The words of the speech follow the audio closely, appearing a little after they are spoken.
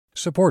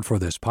Support for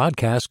this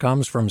podcast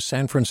comes from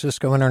San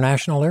Francisco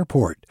International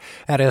Airport.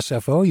 At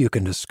SFO, you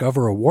can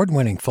discover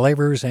award-winning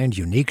flavors and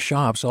unique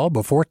shops all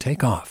before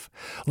takeoff.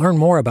 Learn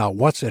more about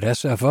what's at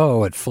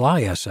SFO at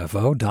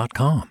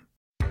flysfo.com.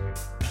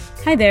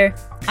 Hi there,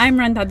 I'm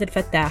Rand Abdel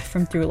Fattah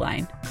from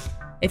Throughline.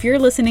 If you're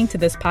listening to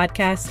this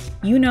podcast,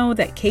 you know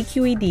that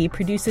KQED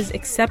produces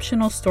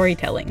exceptional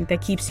storytelling that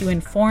keeps you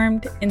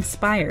informed,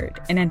 inspired,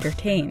 and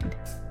entertained.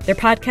 Their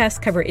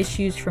podcasts cover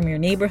issues from your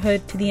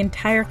neighborhood to the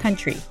entire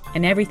country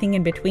and everything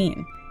in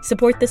between.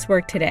 Support this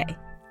work today.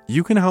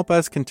 You can help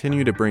us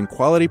continue to bring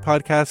quality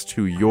podcasts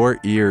to your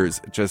ears.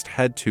 Just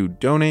head to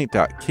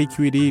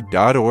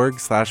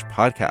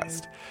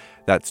donate.kqed.org/podcast.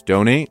 That's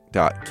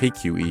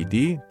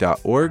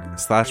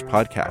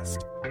donate.kqed.org/podcast.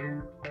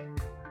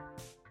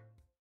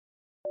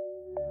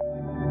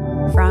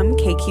 From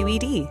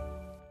KQED.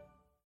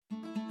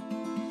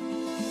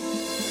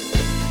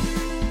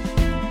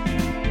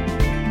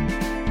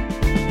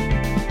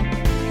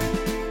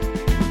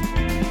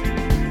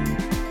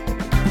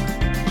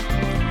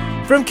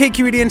 From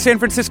KQED in San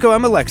Francisco,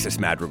 I'm Alexis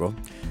Madrigal.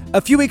 A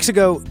few weeks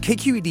ago,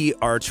 KQED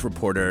arts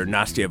reporter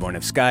Nastya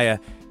Voinovskaya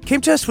came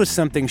to us with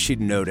something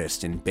she'd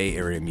noticed in Bay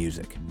Area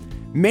music.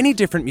 Many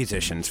different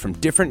musicians from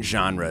different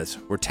genres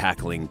were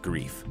tackling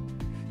grief.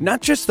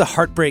 Not just the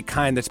heartbreak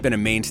kind that's been a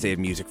mainstay of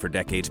music for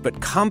decades, but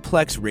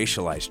complex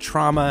racialized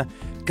trauma,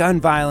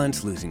 gun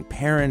violence, losing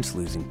parents,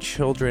 losing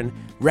children,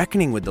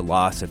 reckoning with the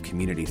loss of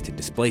communities to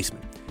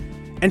displacement.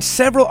 And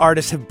several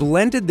artists have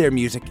blended their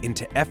music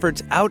into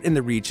efforts out in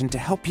the region to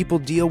help people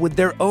deal with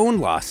their own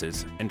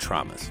losses and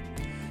traumas.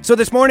 So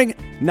this morning,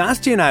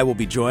 Nastya and I will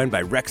be joined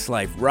by Rex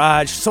Life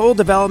Raj, Soul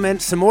Development,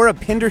 Samora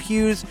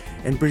Pinderhughes,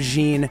 and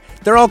Brigitte.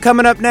 They're all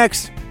coming up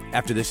next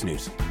after this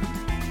news.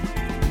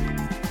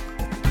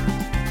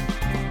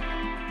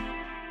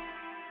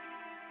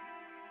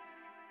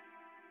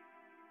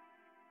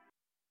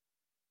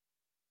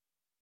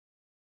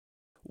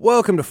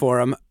 Welcome to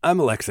Forum. I'm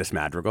Alexis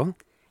Madrigal.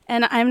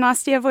 And I'm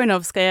Nastya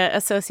Voinovskaya,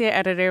 Associate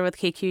Editor with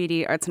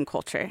KQED Arts and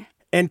Culture.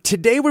 And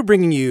today we're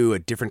bringing you a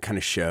different kind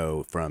of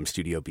show from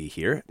Studio B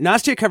here.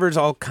 Nastya covers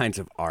all kinds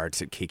of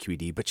arts at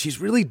KQED, but she's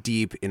really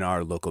deep in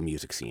our local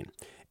music scene.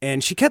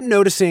 And she kept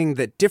noticing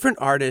that different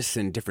artists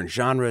and different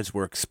genres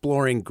were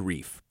exploring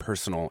grief,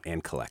 personal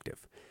and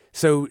collective.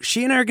 So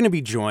she and I are going to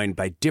be joined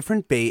by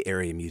different Bay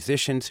Area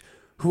musicians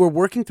who are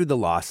working through the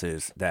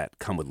losses that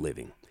come with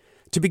living.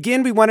 To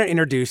begin, we want to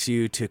introduce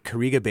you to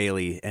Kariga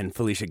Bailey and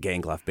Felicia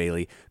Gangloff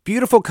Bailey,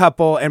 beautiful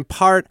couple and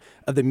part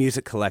of the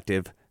music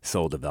collective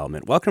Soul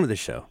Development. Welcome to the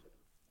show.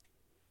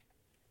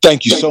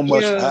 Thank you so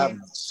much for having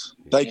us.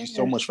 Thank you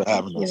so much for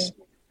having us.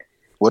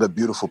 What a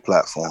beautiful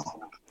platform.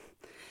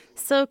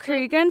 So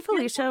Kariga and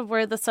Felicia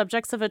were the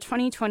subjects of a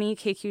 2020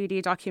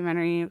 KQED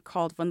documentary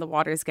called When the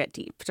Waters Get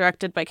Deep,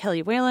 directed by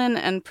Kelly Whalen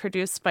and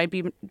produced by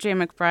BJ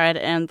McBride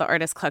and the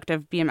artist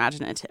collective Be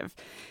Imaginative.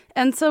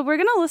 And so we're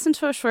going to listen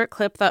to a short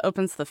clip that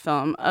opens the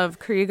film of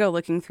Kariga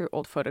looking through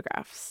old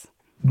photographs.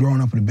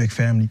 Growing up with a big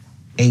family,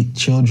 8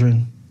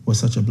 children was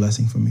such a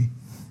blessing for me.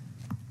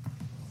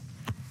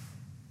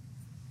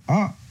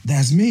 Ah,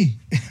 that's me.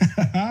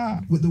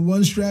 With the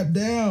one strap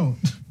down.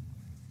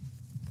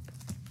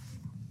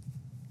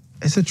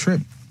 It's a trip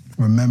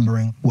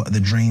remembering what the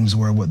dreams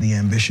were, what the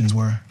ambitions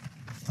were,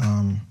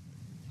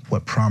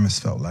 what promise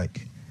felt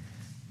like.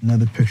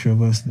 Another picture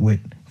of us with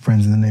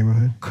friends in the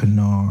neighborhood.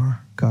 Kanar,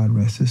 God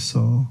rest his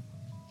soul,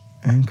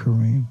 and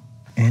Kareem,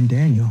 and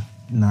Daniel.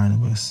 9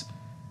 of us,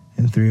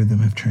 and 3 of them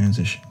have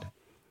transitioned.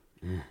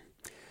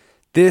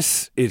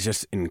 This is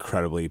just an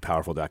incredibly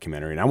powerful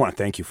documentary, and I want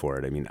to thank you for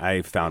it. I mean,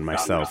 I found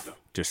myself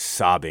just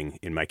sobbing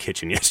in my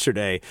kitchen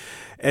yesterday.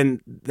 And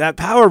that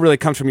power really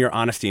comes from your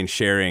honesty in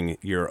sharing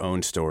your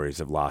own stories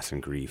of loss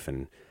and grief.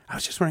 And I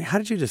was just wondering, how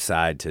did you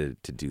decide to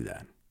do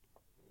that?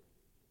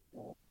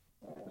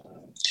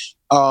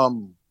 I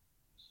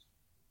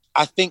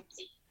think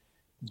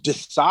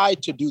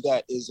decide to do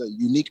that is a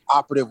unique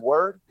operative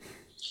word.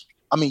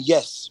 I mean,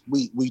 yes,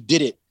 we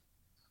did it.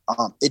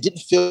 It didn't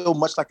feel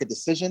much like a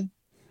decision,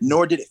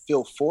 nor did it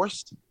feel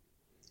forced.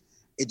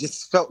 It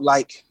just felt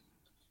like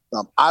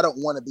I don't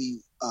want to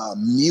be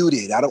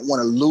muted. I don't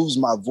want to lose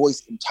my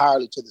voice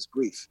entirely to this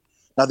grief.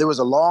 Now, there was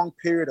a long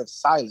period of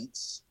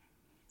silence.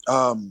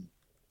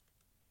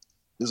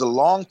 There's a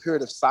long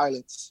period of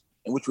silence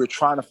in which we're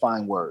trying to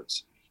find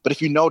words. But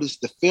if you notice,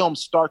 the film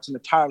starts in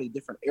an entirely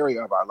different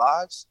area of our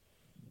lives,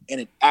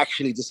 and it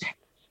actually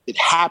it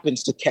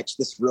happens to catch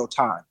this real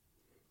time.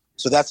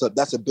 So that's a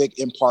big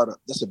part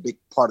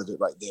of it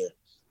right there.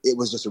 It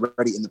was just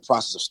already in the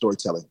process of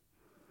storytelling.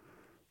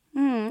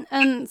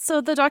 And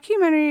so the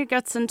documentary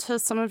gets into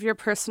some of your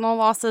personal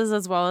losses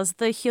as well as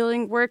the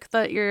healing work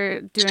that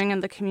you're doing in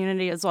the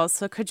community as well.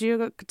 So could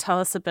you tell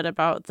us a bit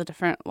about the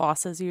different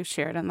losses you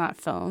shared in that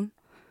film?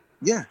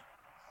 Yeah.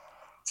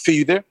 For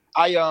you there?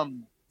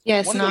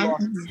 Yes, no.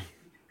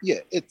 Yeah,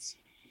 it's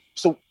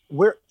so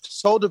we're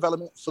Soul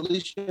Development.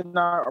 Felicia and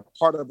I are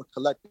part of a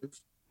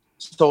collective,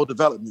 Soul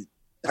Development.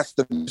 That's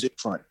the music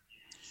front.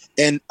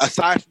 And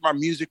aside from our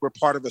music, we're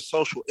part of a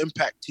social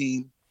impact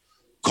team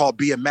called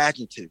Be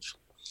Imaginative.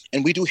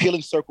 And we do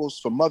healing circles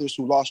for mothers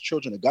who lost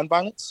children to gun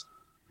violence.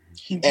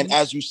 Mm-hmm. And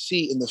as you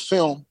see in the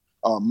film,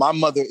 my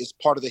mother is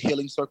part of the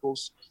healing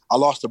circles. I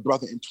lost a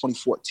brother in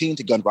 2014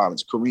 to gun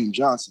violence, Kareem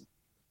Johnson.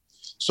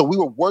 So we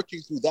were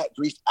working through that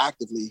grief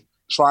actively,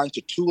 trying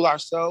to tool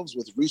ourselves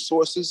with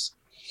resources.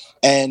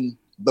 And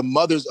the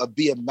mothers of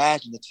Be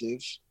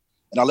Imaginative,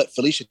 and I'll let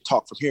Felicia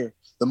talk from here,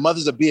 the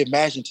mothers of Be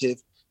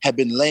Imaginative have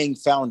been laying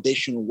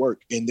foundational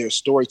work in their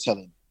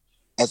storytelling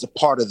as a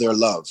part of their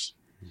love.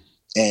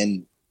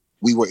 And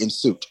we were in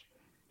suit.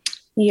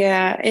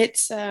 Yeah,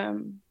 it's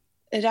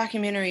the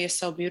documentary is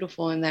so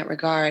beautiful in that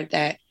regard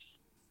that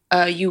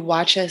you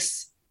watch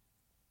us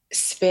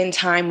spend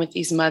time with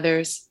these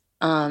mothers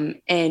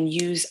and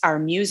use our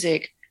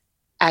music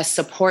as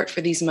support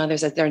for these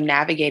mothers as they're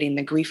navigating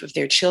the grief of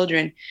their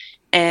children.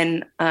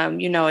 And,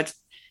 it's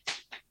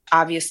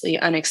obviously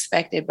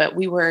unexpected, but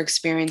we were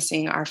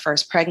experiencing our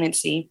first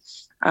pregnancy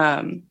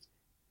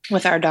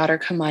with our daughter,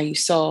 Kamayu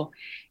Soul,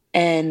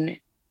 and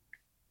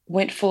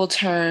went full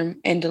term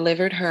and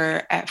delivered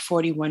her at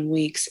 41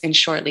 weeks. And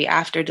shortly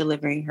after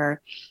delivering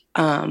her,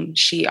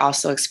 she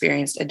also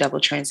experienced a double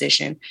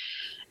transition.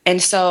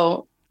 And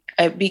so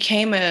it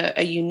became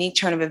a unique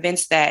turn of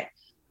events that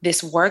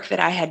this work that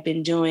I had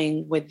been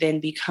doing would then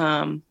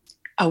become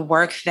a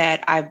work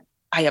that I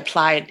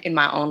applied in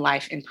my own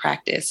life in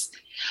practice.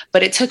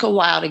 But it took a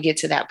while to get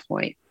to that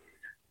point.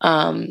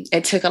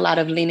 It took a lot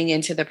of leaning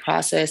into the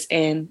process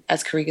and,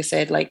 as Kariga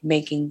said, like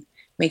making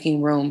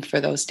room for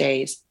those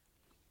days.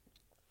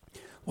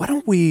 Why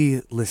don't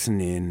we listen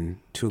in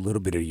to a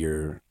little bit of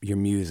your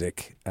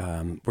music?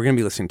 We're going to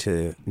be listening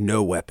to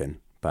No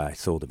Weapon by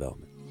Soul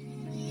Development.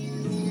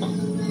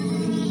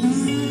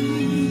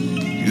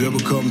 You ever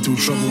come through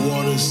troubled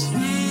waters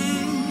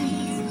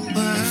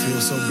and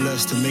feel so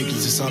blessed to make it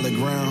to solid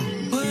ground?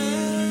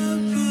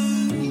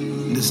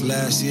 This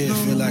last year, I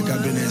feel like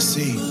I've been at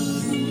sea.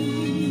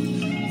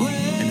 In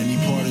any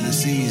part of the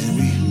season,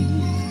 we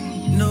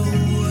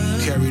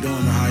carried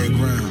on to higher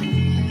ground.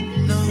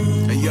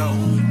 Hey, yo,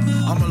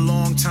 I'm a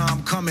long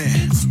time coming.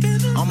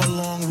 I'm a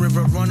long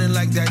river running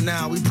like that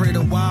now. We prayed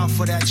a while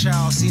for that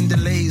child. Seen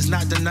delays,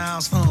 not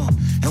denials,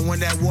 And when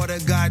that water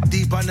got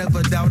deep, I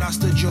never doubt I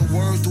stood your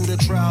word through the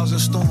trials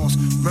and storms.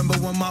 Remember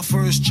when my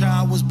first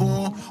child was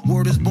born?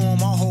 Word is born,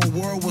 my whole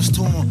world was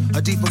torn.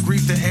 A deeper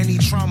grief than any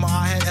trauma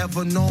I had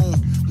ever known.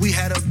 We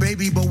had a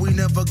baby, but we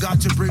never got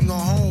to bring her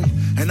home.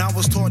 And I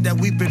was taught that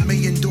weeping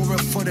may endure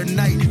it for the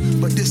night.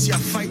 But this year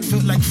fight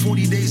felt like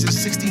 40 days and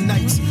 60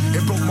 nights.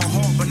 It broke my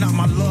heart, but not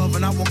my love.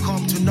 And I will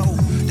come to know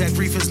that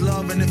grief is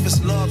love. And if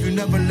it's love, you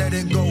never let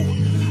it go.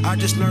 I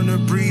just learned to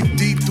breathe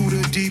deep through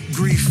the deep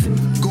grief.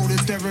 Go to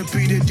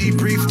therapy to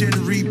debrief, then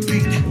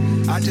repeat.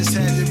 I just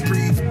had to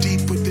breathe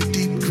deep with the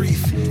deep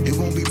grief. It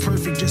won't be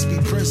perfect, just be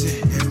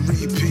present and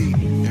repeat.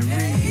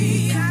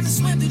 Hey, I done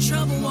swam through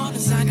troubled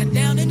waters, I got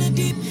down in the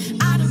deep.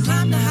 I done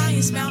climbed the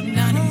highest mountain,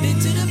 I done been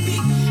to the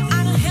peak.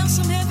 I done held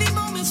some heavy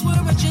moments where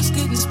I just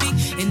couldn't speak.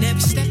 And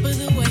every step of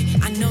the way,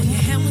 I know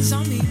your hand was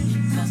on me.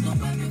 Cause no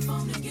weapon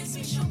formed against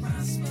me shall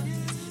prosper.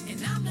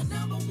 And I'm the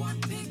number one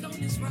pick on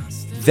this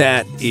roster.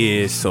 That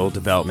is Soul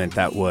Development.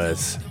 That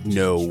was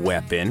No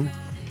Weapon.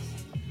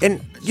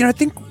 And, I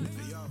think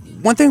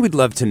one thing we'd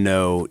love to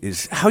know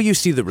is how you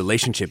see the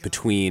relationship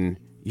between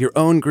your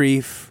own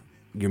grief,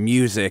 your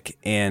music,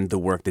 and the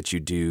work that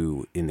you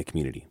do in the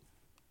community.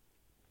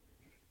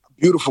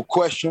 Beautiful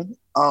question.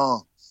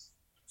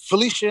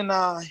 Felicia and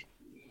I,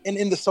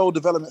 in the Soul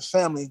Development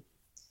family,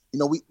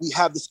 we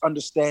have this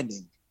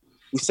understanding.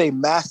 We say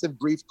massive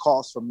grief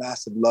calls for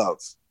massive love.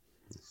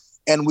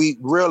 And we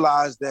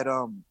realized that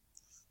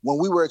when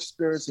we were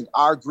experiencing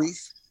our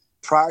grief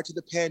prior to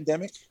the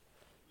pandemic,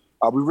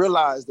 we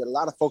realized that a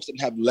lot of folks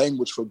didn't have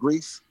language for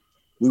grief.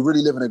 We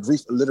really live in a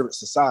grief illiterate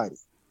society.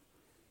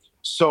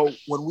 So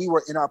when we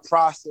were in our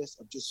process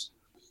of just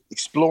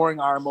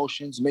exploring our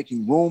emotions,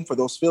 making room for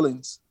those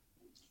feelings,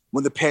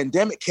 when the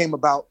pandemic came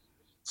about,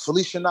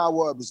 Felicia and I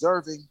were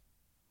observing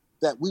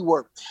that we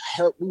were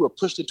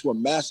pushed into a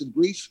massive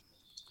grief,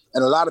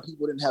 and a lot of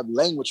people didn't have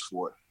language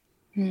for it.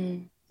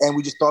 And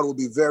we just thought it would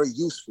be very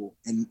useful.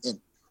 And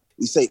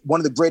we say one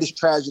of the greatest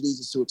tragedies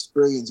is to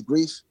experience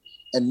grief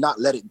and not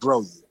let it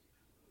grow you.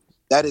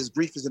 That is,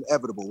 grief is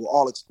inevitable. We'll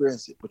all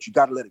experience it, but you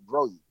got to let it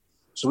grow you.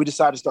 So we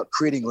decided to start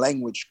creating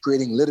language,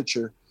 creating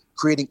literature,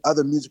 creating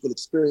other musical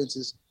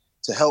experiences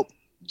to help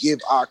give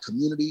our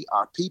community,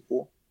 our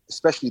people,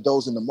 especially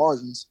those in the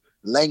margins,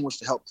 language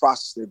to help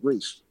process their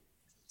grief.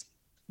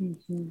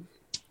 Mm-hmm.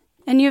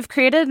 And you've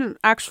created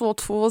actual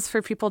tools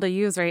for people to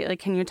use, right? Like,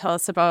 can you tell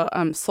us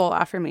about soul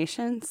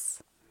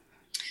affirmations?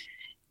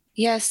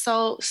 Yes,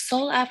 so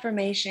soul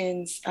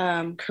affirmations,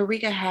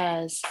 Kariga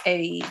has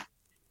a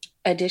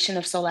edition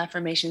of soul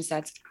affirmations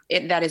that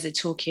is a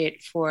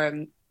toolkit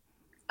for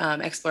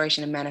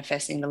exploration and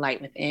manifesting the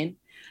light within.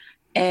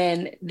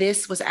 And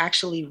this was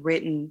actually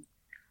written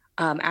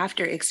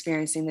after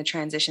experiencing the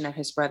transition of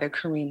his brother,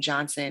 Kareem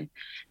Johnson,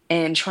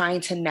 and trying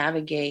to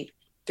navigate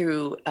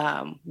through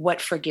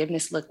what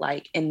forgiveness looked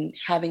like and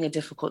having a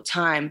difficult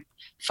time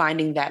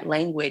finding that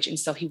language. And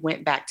so he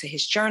went back to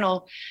his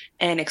journal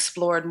and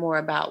explored more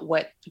about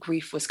what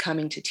grief was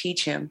coming to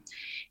teach him.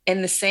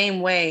 In the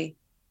same way,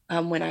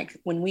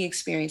 when we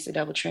experienced the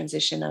double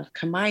transition of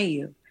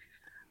Kamayu,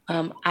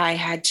 I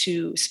had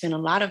to spend a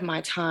lot of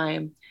my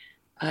time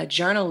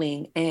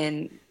journaling,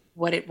 and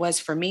what it was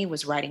for me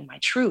was writing my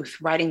truth,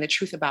 writing the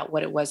truth about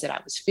what it was that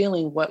I was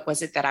feeling, what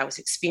was it that I was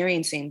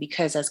experiencing,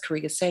 because as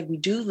Kariga said, we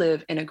do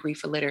live in a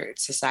grief illiterate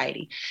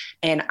society.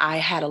 And I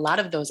had a lot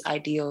of those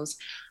ideals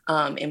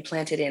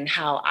implanted in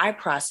how I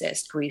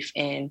processed grief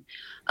and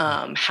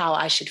how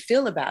I should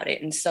feel about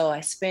it. And so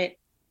I spent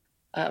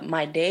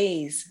my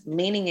days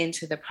leaning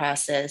into the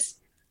process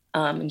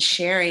and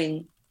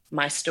sharing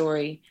my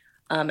story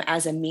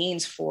as a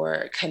means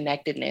for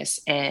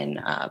connectedness and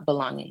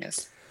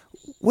belongingness.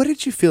 What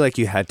did you feel like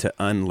you had to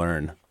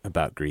unlearn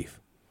about grief?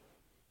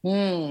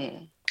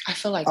 I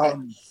feel like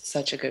that's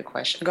such a good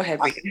question. Go ahead,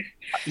 Regan.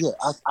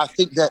 I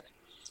think that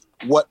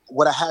what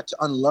I had to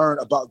unlearn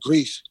about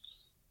grief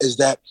is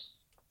that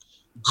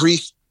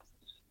grief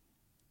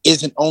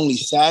isn't only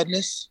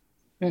sadness.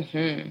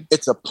 Mm-hmm.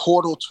 It's a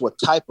portal to a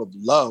type of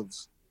love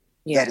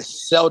that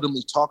is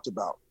seldomly talked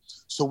about.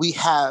 So we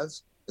have,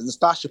 as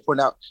Nastasia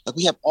pointed out, like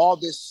we have all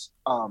this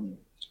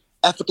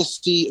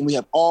efficacy, and we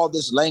have all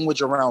this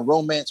language around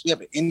romance. We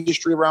have an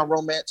industry around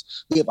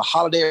romance. We have a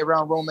holiday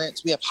around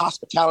romance. We have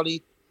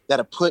hospitality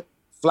that'll put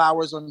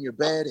flowers on your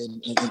bed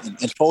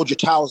and fold your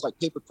towels like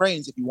paper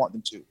cranes if you want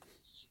them to,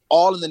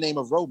 all in the name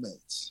of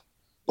romance.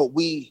 But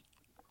we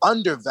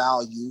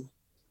undervalue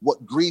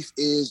what grief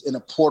is in a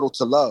portal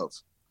to love.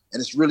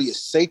 And it's really a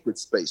sacred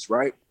space,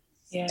 right?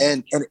 Yeah.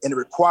 And it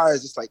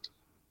requires this like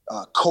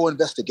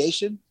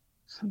co-investigation.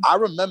 Mm-hmm. I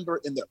remember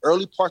in the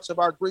early parts of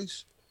our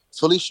grief,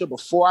 Felicia,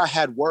 before I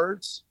had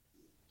words,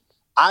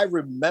 I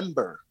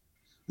remember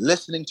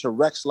listening to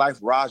Rex Life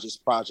Raj's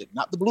project,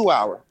 not the Blue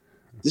Hour.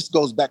 This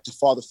goes back to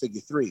Father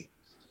Figure 3.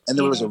 And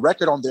there was a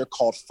record on there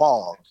called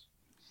Fog.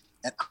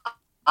 And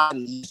I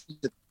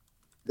listened to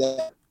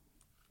that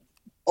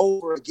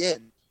over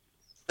again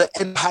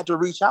and had to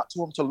reach out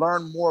to him to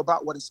learn more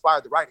about what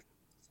inspired the writing.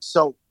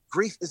 So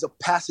grief is a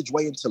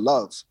passageway into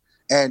love.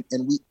 And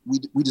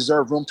we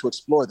deserve room to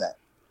explore that.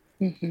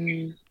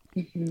 Mm-hmm.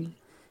 Mm-hmm.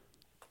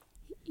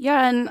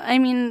 Yeah, and I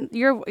mean,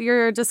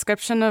 your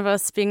description of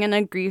us being in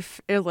a grief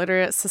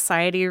illiterate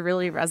society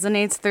really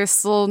resonates. There's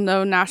still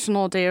no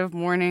National Day of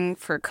Mourning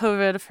for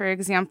COVID, for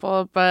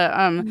example, but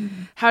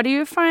how do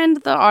you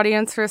find the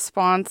audience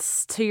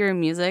response to your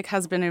music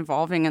has been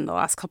evolving in the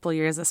last couple of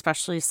years,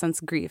 especially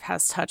since grief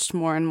has touched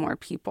more and more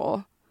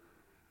people?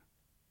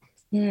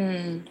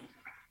 I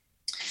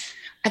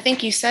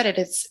think you said it.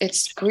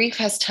 It's grief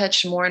has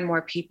touched more and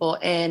more people,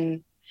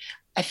 and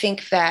I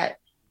think that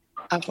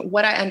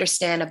what I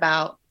understand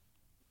about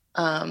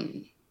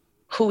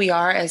who we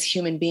are as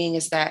human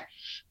beings is that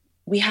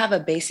we have a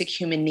basic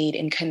human need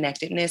in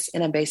connectedness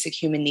and a basic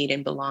human need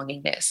in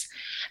belongingness.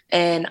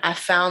 And I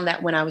found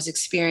that when I was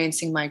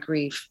experiencing my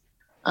grief,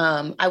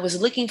 I was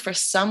looking for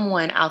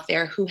someone out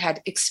there who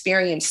had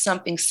experienced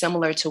something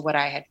similar to what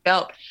I had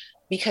felt,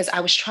 because I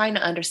was trying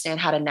to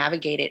understand how to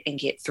navigate it and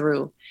get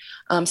through.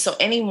 So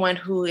anyone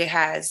who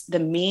has the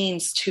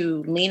means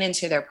to lean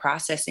into their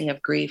processing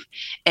of grief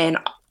and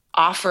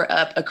offer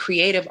up a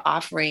creative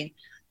offering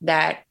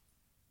that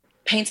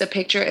paints a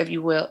picture, if you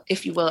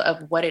will,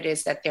 of what it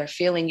is that they're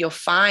feeling, you'll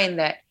find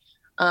that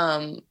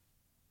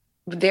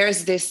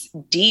there's this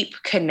deep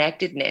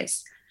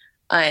connectedness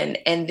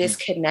and this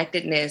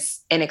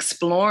connectedness and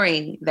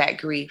exploring that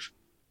grief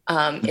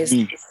is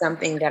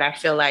something that I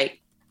feel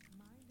like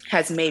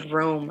has made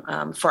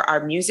room for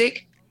our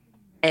music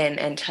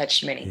and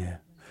touched many. Yeah.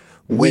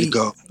 Way to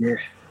go. Yeah.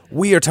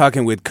 We are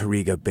talking with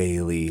Kariga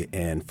Bailey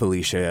and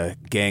Felicia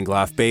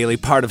Gangloff Bailey,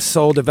 part of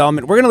Soul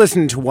Development. We're going to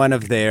listen to one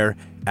of their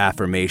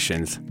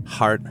affirmations,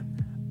 Heart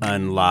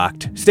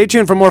Unlocked. Stay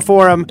tuned for more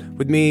Forum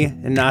with me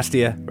and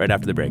Nastia right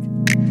after the break.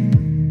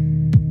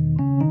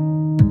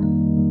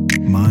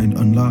 Mind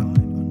unlocked,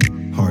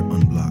 heart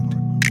unblocked.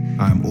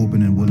 I am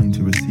open and willing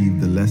to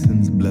receive the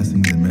lessons,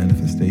 blessings, and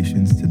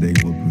manifestations today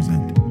will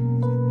present.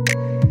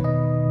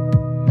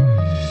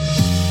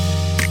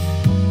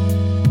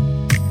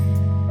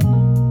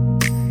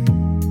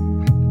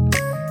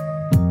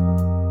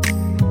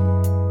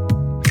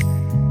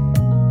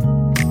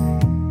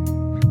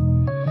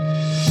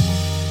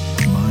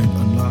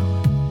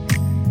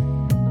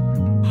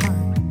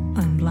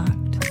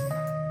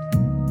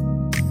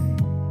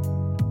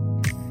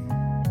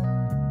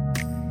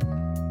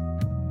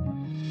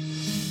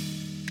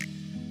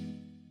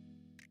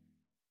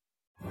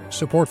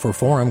 Support for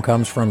Forum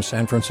comes from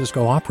San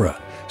Francisco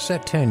Opera.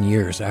 Set 10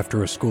 years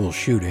after a school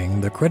shooting,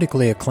 the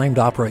critically acclaimed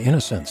opera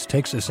Innocence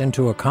takes us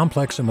into a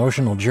complex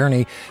emotional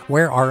journey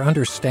where our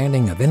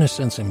understanding of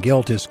innocence and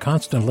guilt is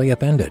constantly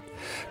upended.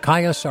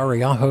 Kaya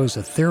Sariaho's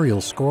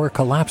ethereal score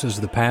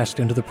collapses the past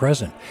into the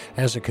present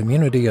as a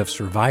community of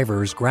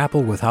survivors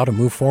grapple with how to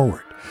move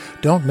forward.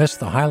 Don't miss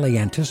the highly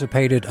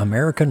anticipated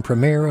American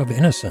premiere of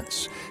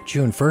Innocence.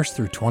 June 1st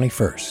through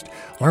 21st.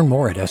 Learn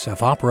more at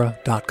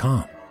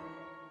sfopera.com.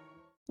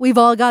 We've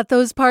all got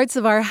those parts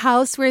of our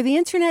house where the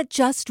internet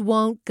just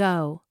won't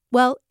go.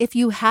 Well, if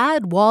you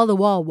had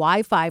wall-to-wall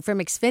Wi-Fi from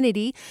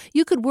Xfinity,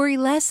 you could worry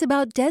less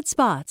about dead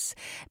spots.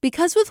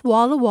 Because with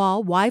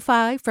wall-to-wall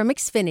Wi-Fi from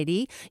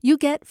Xfinity, you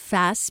get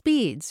fast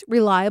speeds,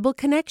 reliable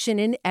connection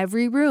in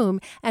every room,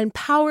 and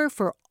power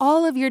for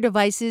all of your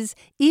devices,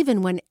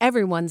 even when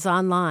everyone's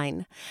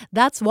online.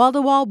 That's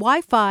wall-to-wall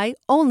Wi-Fi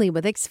only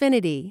with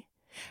Xfinity.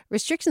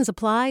 Restrictions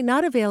apply,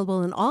 not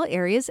available in all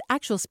areas.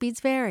 Actual speeds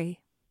vary.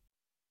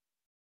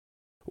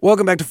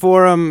 Welcome back to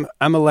Forum.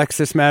 I'm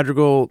Alexis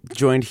Madrigal,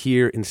 joined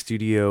here in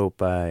studio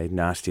by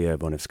Nastya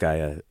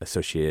Ivonevskaya,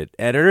 Associate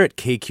Editor at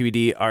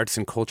KQED Arts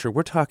and Culture.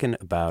 We're talking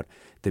about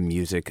the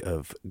music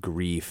of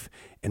grief,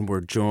 and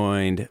we're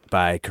joined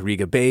by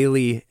Kariga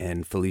Bailey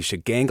and Felicia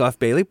Gangloff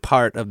Bailey,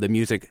 part of the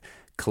music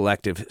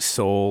collective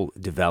Soul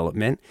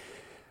Development.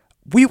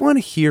 We want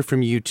to hear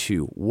from you,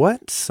 too.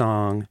 What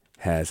song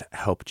has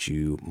helped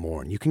you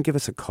mourn? You can give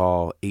us a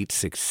call,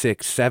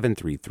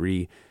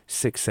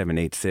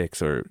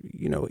 866-733-6786, or,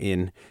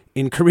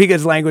 in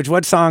Kariga's language,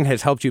 what song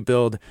has helped you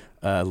build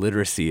a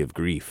literacy of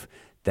grief?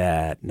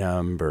 That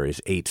number is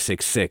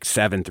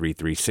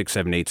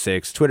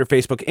 866-733-6786. Twitter,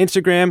 Facebook,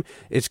 Instagram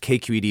is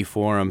KQED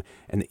Forum,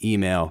 and the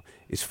email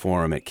is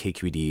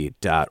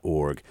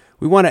forum@kqed.org.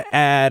 We want to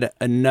add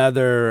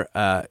another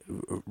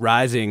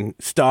rising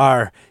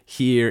star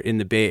here in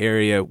the Bay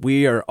Area.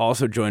 We are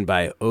also joined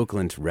by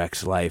Oakland's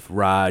Rex Life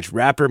Raj,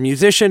 rapper,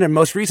 musician, and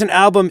most recent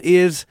album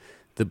is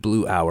The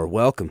Blue Hour.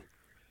 Welcome.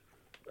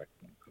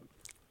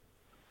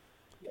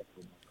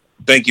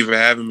 Thank you for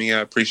having me.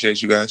 I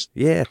appreciate you guys.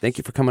 Yeah, thank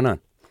you for coming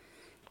on.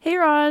 Hey,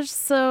 Raj.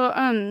 So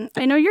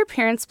I know your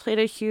parents played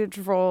a huge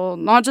role,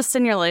 not just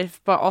in your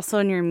life, but also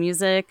in your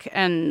music.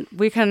 And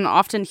we can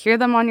often hear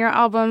them on your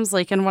albums.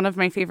 Like in one of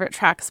my favorite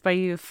tracks by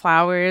you,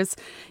 Flowers,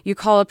 you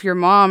call up your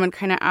mom and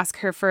kind of ask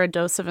her for a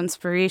dose of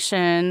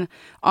inspiration.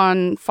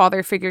 On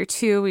Father Figure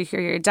 2, we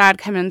hear your dad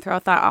come in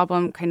throughout that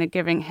album, kind of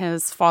giving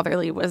his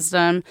fatherly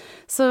wisdom.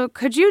 So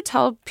could you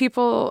tell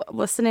people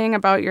listening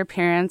about your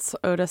parents,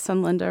 Otis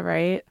and Linda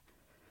Wright?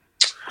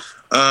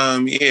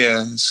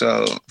 Yeah.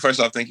 So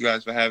first off, thank you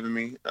guys for having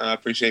me. I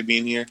appreciate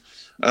being here.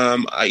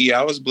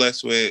 I was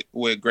blessed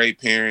with great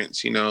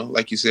parents.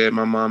 Like you said,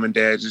 my mom and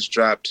dad just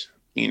dropped,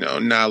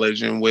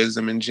 knowledge and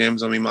wisdom and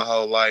gems on me my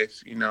whole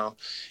life,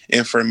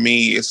 and for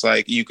me, it's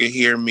like you could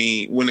hear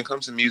me when it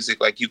comes to music,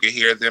 like you could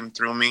hear them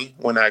through me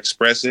when I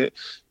express it.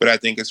 But I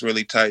think it's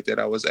really tight that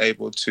I was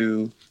able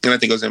to, and I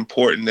think it was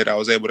important that I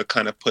was able to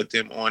kind of put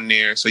them on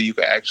there so you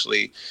could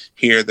actually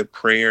hear the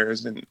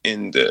prayers and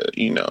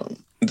the,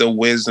 the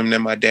wisdom that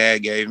my dad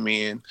gave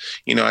me. And,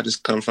 I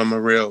just come from a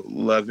real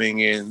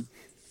loving and,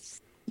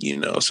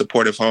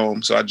 supportive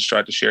home. So I just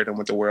tried to share them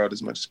with the world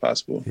as much as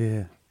possible.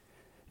 Yeah.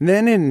 And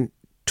then in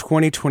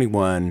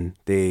 2021,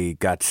 they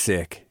got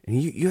sick and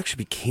you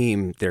actually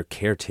became their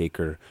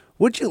caretaker.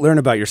 What did you learn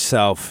about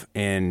yourself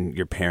and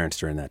your parents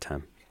during that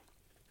time?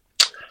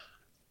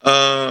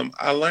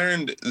 I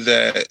learned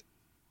that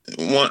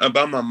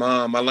about my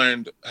mom. I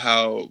learned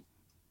how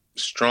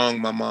strong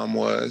my mom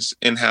was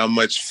and how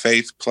much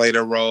faith played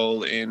a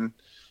role in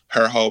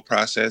her whole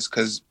process,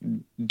 because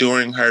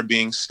during her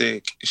being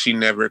sick, she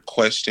never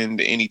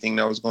questioned anything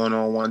that was going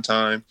on one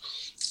time.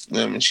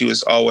 She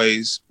was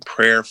always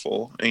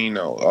prayerful and,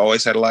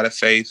 always had a lot of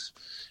faith.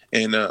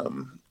 And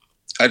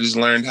I just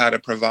learned how to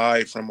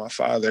provide from my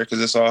father, because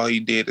that's all he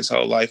did his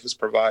whole life was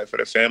provide for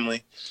the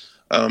family.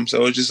 So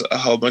it was just a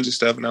whole bunch of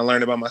stuff. And I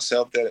learned about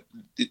myself that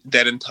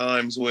in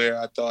times where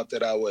I thought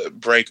that I would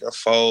break or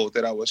fold,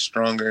 that I was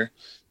stronger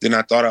than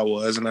I thought I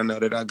was. And I know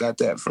that I got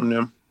that from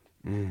them.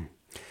 Mm.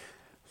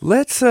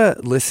 Let's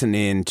listen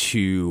in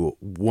to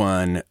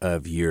one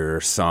of your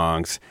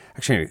songs.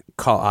 Actually,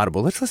 call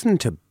audible. Let's listen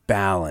to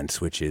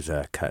Balance, which is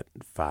cut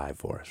 5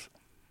 for us.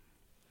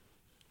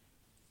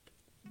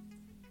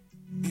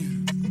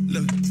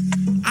 Look,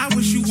 I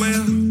wish you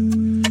well.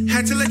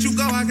 Had to let you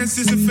go, I guess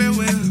it's a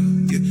farewell.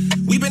 Yeah.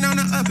 We've been on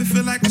the up, it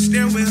feel like a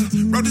stairwell.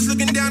 Road just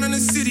looking down on the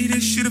city,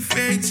 this shit a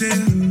fairy tale.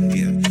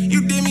 Yeah,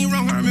 you did me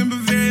wrong, I remember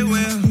very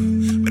well.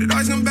 But it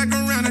always come back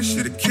around, I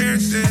should've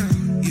carousel.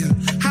 Yeah,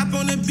 hop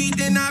on the beat,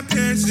 then I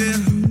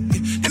parasail.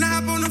 Yeah. Then I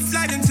hop on the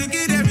flight and took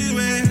it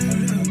everywhere.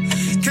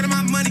 Counting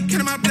my money,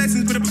 counting my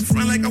blessings, put up in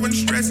front like I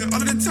wasn't stressing.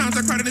 All of the times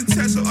I cried in the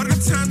Tesla, all of the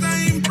times I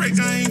ain't break,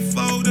 I ain't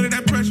fold under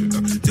that pressure.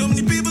 Too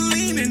many people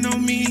leaning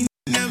on me,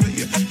 never.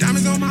 Yeah,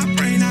 diamonds on my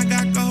brain, I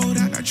got gold,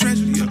 I got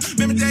treasure. Yeah,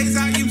 remember days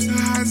I used to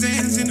hide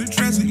hands in the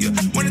dresser. Yeah,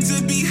 wanted to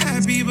be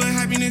happy, but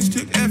happiness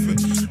took effort.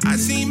 I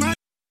seen my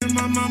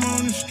mama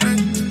on the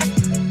stretcher.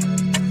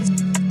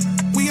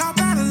 We all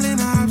battling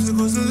the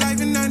obstacles of life,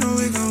 and I know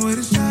it gon' with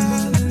us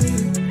challenge.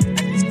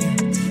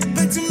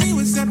 But to me,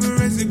 what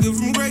separates the good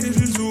from great is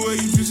just the way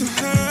you just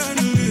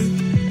handle it.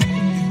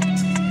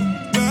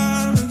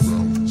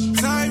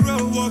 Balance,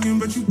 tightrope walking,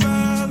 but you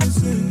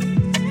balance it.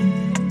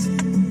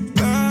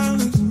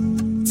 Balance,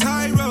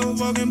 tightrope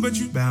walking, but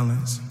you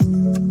balance.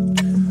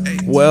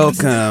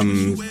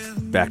 Welcome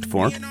back to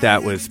form.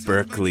 That was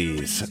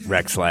Berkeley's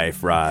Rex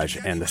Life, Raj,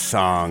 and the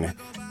song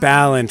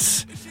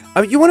Balance.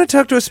 You want to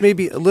talk to us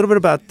maybe a little bit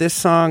about this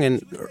song?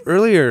 And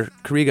earlier,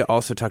 Kariga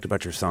also talked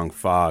about your song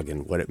Fog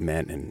and what it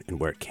meant and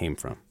where it came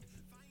from.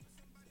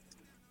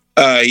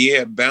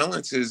 Yeah,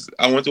 balance is,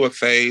 I went through a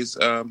phase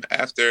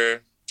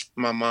after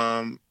my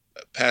mom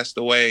passed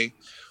away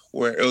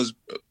where it was,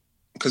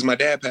 because my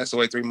dad passed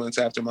away 3 months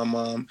after my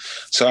mom.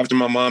 So after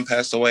my mom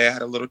passed away, I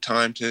had a little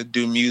time to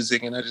do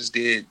music, and I just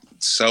did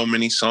so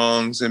many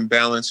songs, and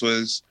Balance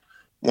was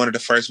one of the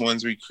first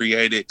ones we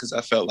created because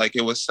I felt like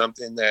it was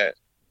something that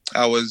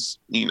I was,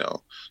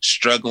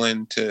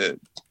 struggling to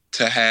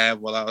have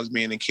while I was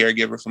being a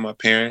caregiver for my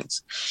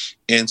parents.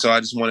 And so I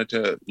just wanted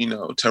to,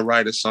 to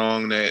write a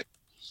song that,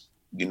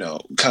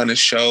 kind of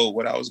showed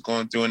what I was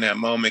going through in that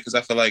moment, because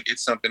I feel like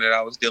it's something that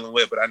I was dealing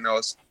with, but I know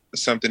it's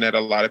something that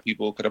a lot of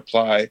people could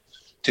apply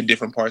to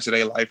different parts of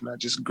their life, not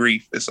just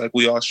grief. It's like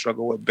we all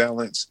struggle with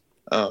balance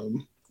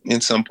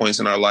in some points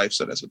in our life.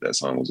 So that's what that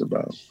song was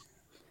about.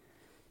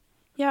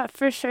 Yeah,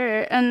 for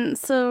sure. And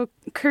so,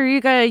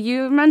 Kariga,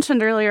 you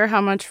mentioned earlier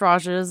how much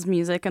Raj's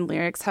music and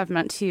lyrics have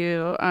meant to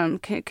you.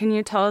 Can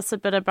you tell us a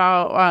bit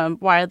about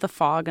why The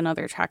Fog and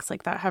other tracks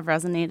like that have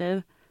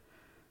resonated?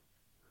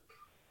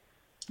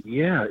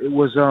 Yeah, it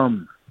was,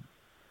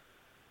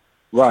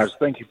 Raj,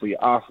 thank you for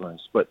your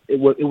offerings, but it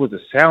was a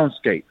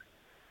soundscape,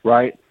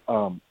 right?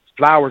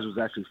 Flowers was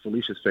actually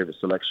Felicia's favorite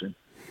selection.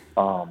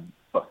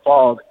 But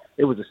Fog,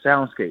 it was a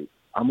soundscape.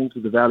 I moved to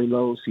the Valley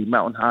Low, see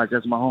Mountain High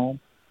as my home.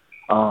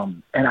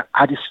 And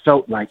I just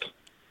felt like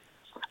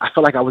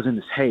I was in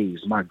this haze,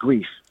 my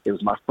grief. It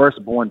was my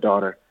firstborn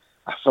daughter.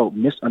 I felt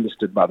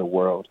misunderstood by the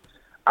world.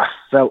 I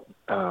felt,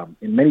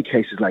 in many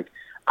cases, like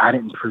I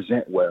didn't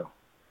present well.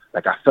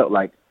 Like I felt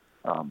like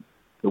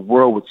the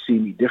world would see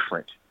me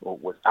different or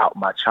without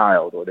my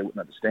child, or they wouldn't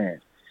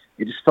understand.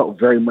 It just felt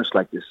very much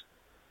like this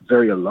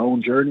very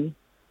alone journey.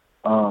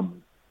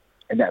 And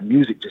that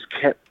music just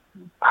kept,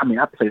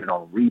 I played it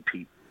on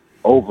repeat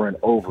over and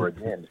over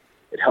again.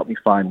 It helped me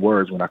find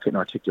words when I couldn't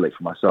articulate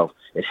for myself.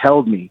 It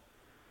held me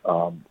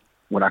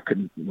when I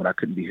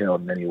couldn't be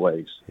held in many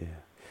ways. Yeah.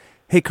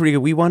 Hey, Kariga,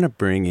 we want to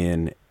bring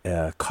in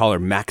caller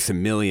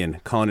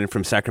Maximilian calling in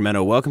from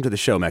Sacramento. Welcome to the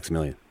show,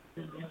 Maximilian.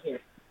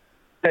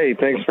 Hey,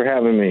 thanks for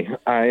having me.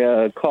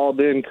 I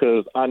called in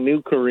because I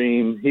knew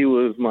Kareem. He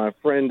was my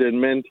friend and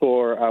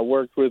mentor. I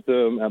worked with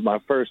him at my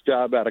first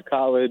job out of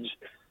college.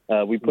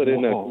 We put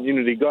in a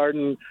community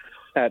garden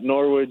at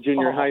Norwood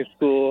Junior High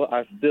School.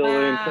 I'm still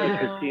in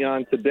touch with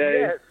Keon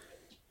today.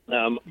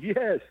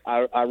 Yes.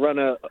 I run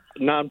a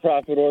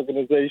nonprofit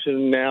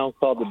organization now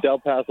called the Del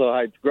Paso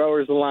Heights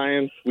Growers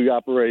Alliance. We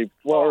operate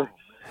four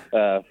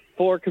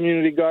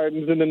community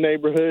gardens in the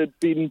neighborhood,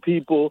 feeding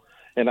people.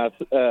 And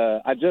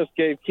I just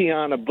gave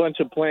Keon a bunch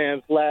of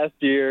plants last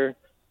year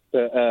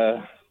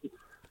to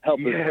help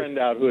his friend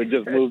out who had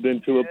just moved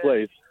into a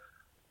place.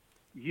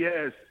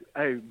 Yes.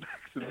 Hey,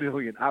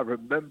 Maximilian, I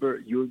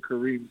remember you and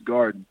Kareem's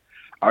garden.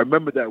 I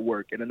remember that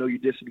work, and I know you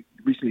just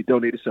recently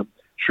donated some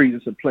trees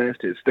and some plants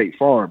to State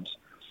Farms.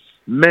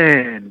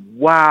 Man,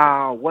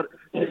 wow.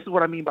 This is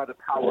what I mean by the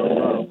power of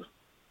love.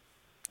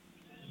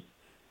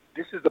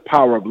 This is the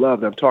power of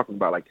love that I'm talking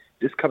about. Like,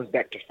 this comes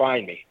back to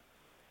find me.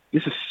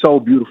 This is so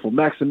beautiful.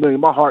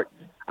 Maximilian, my heart,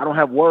 I don't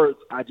have words.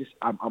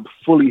 I'm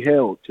fully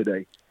held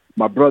today.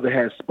 My brother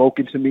has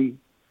spoken to me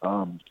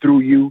through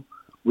you.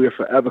 We are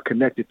forever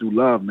connected through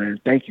love, man.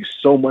 Thank you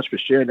so much for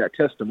sharing that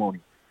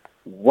testimony.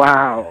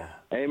 Wow.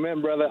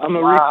 Amen, brother. I'm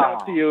going to reach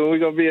out to you, and we're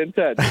going to be in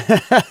touch.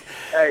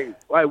 Hey,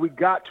 we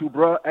got to,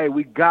 bro. Hey,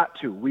 we got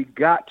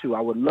to.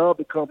 I would love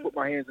to come put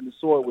my hands in the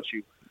soil with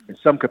you in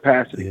some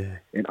capacity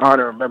in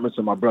honor and remembrance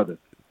of my brother.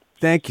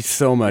 Thank you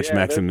so much,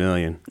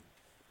 Maximilian.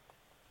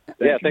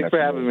 Thanks for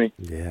having me.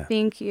 Yeah.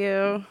 Thank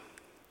you.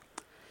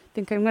 I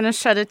think I'm going to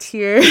shed a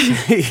tear.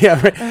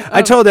 Yeah, right.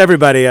 I told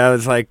everybody, I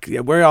was like,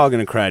 we're all going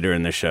to cry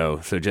during the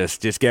show. So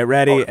just get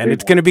ready, and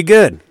it's going to be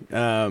good.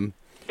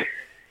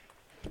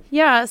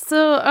 Yeah,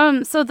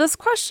 so this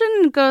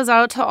question goes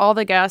out to all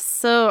the guests.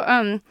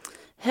 So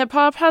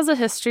hip-hop has a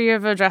history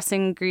of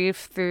addressing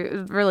grief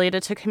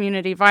related to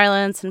community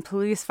violence and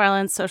police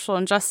violence, social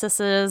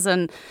injustices,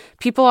 and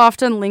people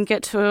often link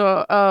it to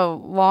a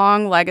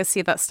long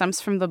legacy that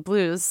stems from the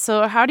blues.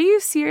 So how do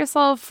you see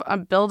yourself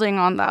building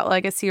on that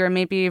legacy, or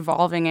maybe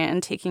evolving it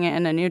and taking it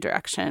in a new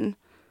direction?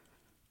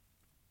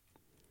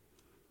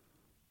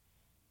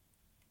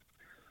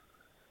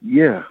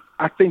 Yeah,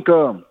 I think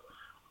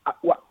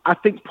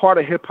part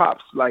of hip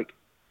hop's like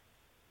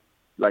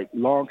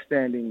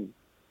long-standing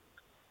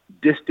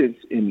distance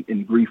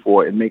in grief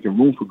or in making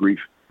room for grief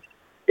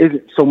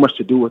isn't so much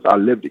to do with our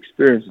lived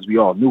experiences. We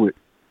all knew it.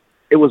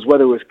 It was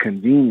whether it was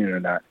convenient or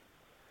not,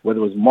 whether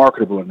it was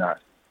marketable or not,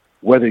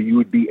 whether you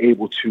would be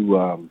able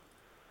to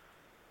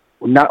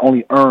not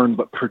only earn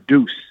but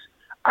produce.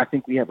 I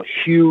think we have a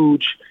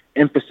huge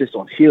emphasis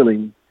on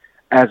healing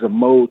as a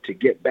mode to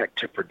get back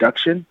to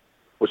production,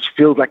 which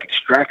feels like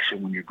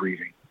extraction when you're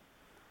grieving.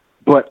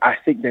 But I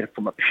think that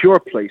from a pure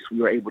place,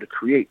 we are able to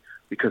create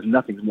because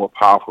nothing's more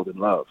powerful than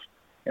love.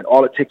 And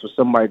all it takes was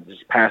somebody to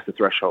just pass the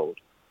threshold,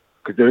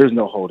 because there is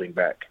no holding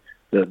back.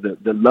 The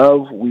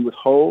love we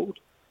withhold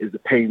is the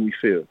pain we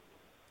feel.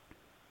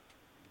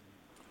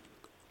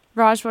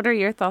 Raj, what are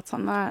your thoughts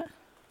on that?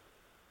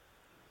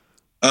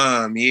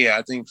 Yeah,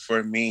 I think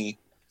for me,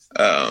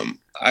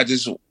 I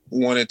just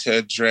wanted to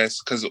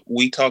address, because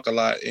we talk a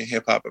lot in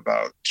hip hop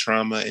about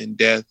trauma and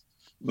death,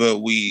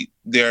 but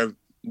there are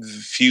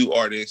few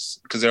artists,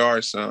 because there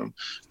are some,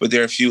 but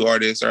there are few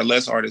artists or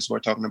less artists who are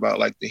talking about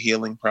like the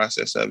healing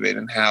process of it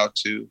and how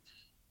to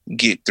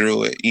get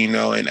through it,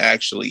 and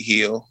actually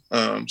heal.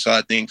 So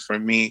I think for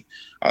me,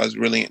 I was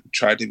really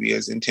tried to be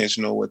as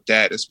intentional with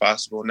that as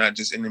possible, not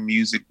just in the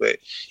music, but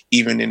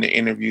even in the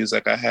interviews.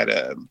 Like I had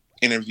a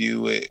interview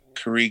with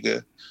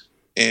Kariga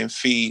and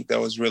Fee that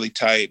was really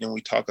tight, and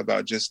we talk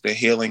about just the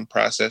healing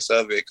process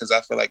of it, because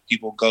I feel like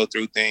people go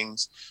through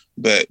things,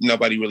 but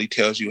nobody really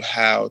tells you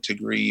how to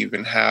grieve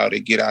and how to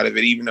get out of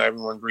it. Even though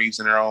everyone grieves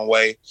in their own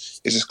way,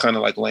 it's just kind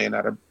of like laying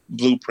out a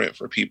blueprint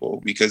for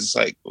people, because it's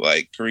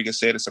like Kariga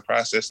said, it's a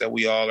process that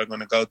we all are going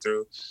to go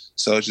through.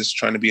 So it's just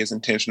trying to be as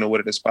intentional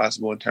with it as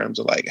possible in terms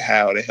of like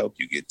how to help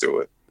you get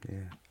through it.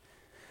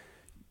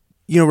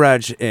 Yeah.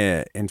 Raj,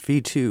 and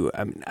Fee too,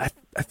 I mean,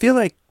 I feel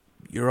like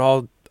you're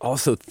all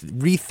also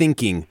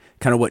rethinking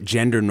kind of what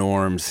gender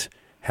norms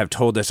have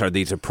told us are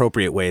these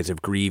appropriate ways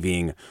of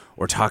grieving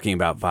or talking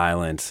about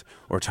violence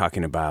or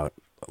talking about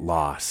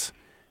loss.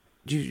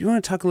 Do you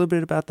want to talk a little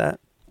bit about that?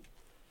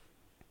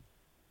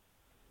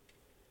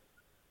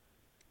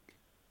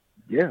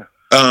 Yeah,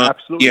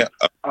 absolutely. Yeah.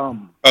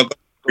 Go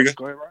ahead,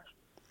 Raj.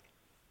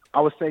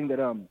 I was saying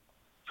that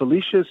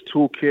Felicia's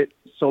toolkit,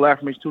 Soul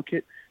Affirmation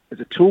Toolkit, is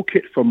a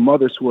toolkit for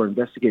mothers who are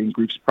investigating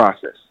grief's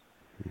process.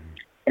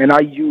 And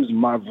I use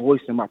my voice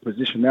and my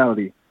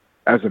positionality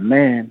as a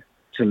man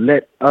to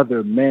let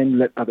other men,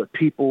 let other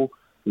people,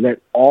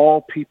 let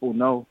all people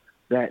know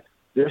that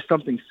there's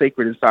something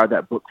sacred inside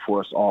that book for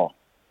us all.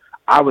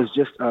 I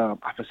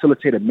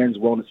facilitate a men's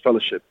wellness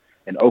fellowship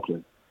in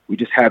Oakland. We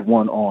just had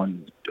one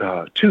on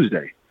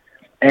Tuesday.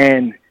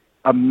 And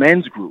a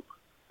men's group,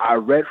 I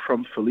read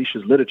from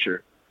Felicia's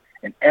literature,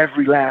 and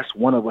every last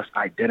one of us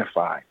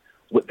identified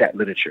with that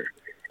literature.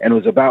 And it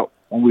was about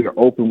when we are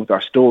open with our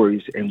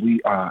stories and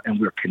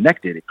we're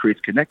connected, it creates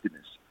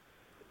connectedness.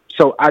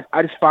 So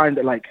I just find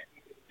that like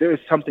there is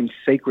something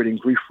sacred in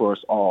grief for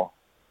us all.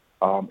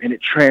 And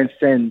it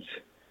transcends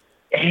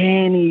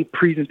any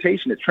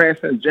presentation. It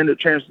transcends gender,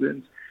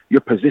 transcends your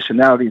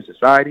positionality in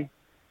society.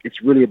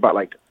 It's really about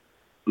like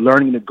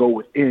learning to go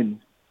within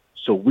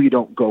so we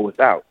don't go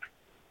without.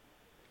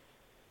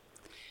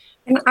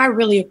 And I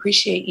really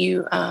appreciate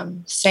you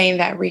saying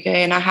that, Rika.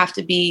 And I have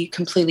to be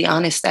completely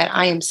honest that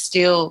I am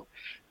still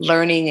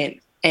learning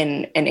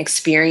and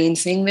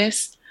experiencing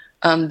this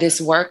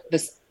work,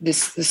 this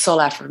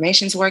soul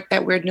affirmations work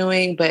that we're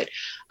doing, but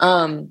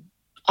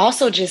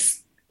also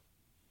just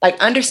like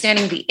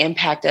understanding the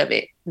impact of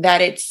it,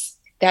 that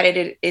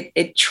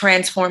it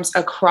transforms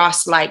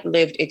across like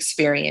lived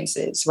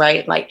experiences,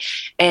 right? Like,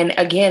 and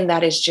again,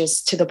 that is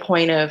just to the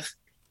point of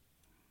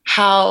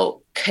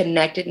how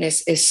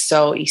connectedness is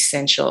so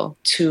essential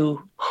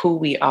to who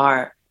we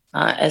are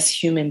as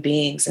human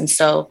beings. And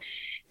so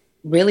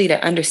really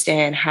to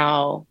understand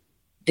how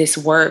this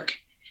work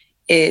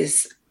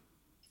is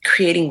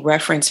creating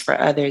reference for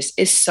others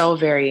is so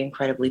very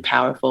incredibly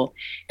powerful.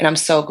 And I'm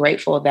so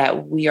grateful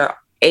that we are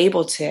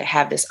able to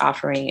have this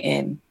offering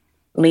and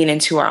lean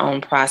into our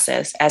own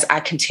process as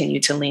I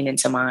continue to lean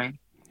into mine.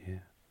 Yeah.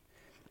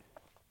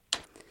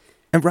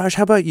 And Raj,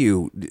 how about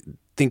you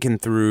thinking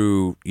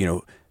through,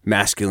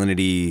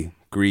 masculinity,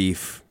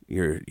 grief,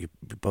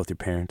 both your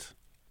parents?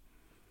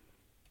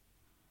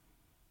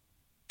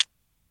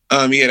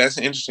 Yeah, that's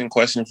an interesting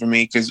question for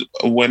me, because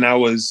when I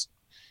was,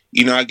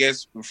 I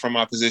guess from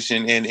my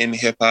position in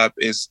hip hop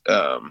is,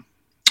 I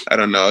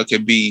don't know, it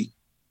could be,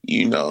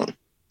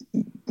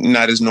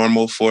 not as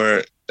normal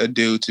for a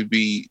dude to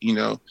be,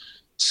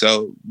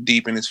 so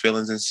deep in his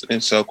feelings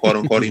and so quote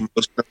unquote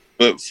emotional.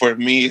 But for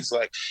me, it's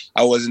like,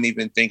 I wasn't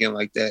even thinking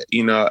like that,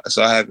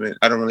 so I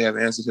don't really have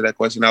an answer to that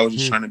question. I was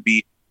just trying to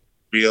be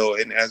real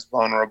and as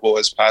vulnerable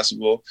as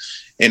possible.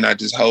 And I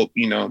just hope,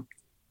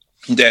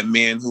 that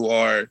men who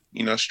are,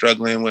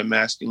 struggling with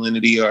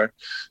masculinity or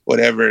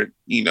whatever,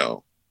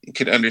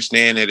 could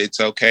understand that it's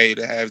okay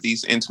to have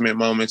these intimate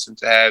moments and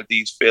to have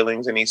these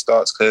feelings and these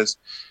thoughts, because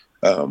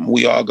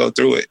we all go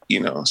through it,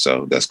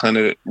 so that's kind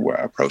of where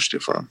I approached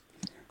it from.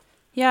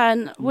 Yeah.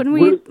 And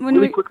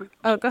when quickly.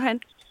 Oh, go ahead.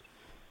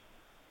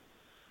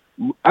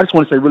 I just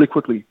want to say really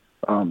quickly,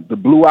 the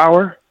Blue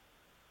Hour,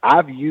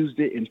 I've used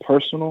it in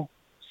personal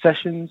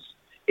sessions,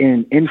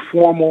 in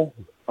informal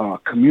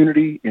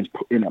community,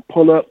 in a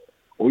pull-up,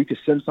 or you could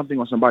send something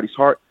on somebody's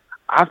heart.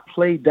 I've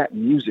played that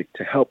music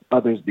to help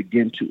others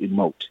begin to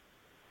emote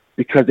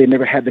because they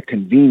never had the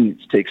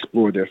convenience to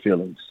explore their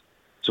feelings.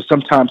 So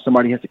sometimes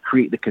somebody has to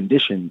create the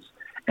conditions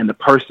and the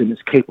person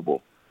is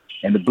capable.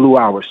 And the Blue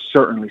Hour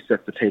certainly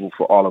sets the table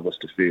for all of us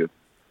to feel.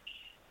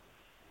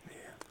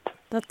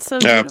 That's so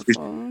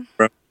beautiful.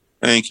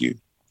 Thank you.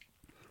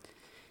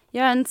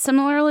 Yeah, and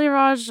similarly,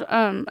 Raj,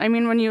 I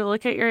mean, when you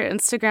look at your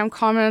Instagram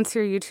comments,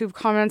 your YouTube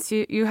comments,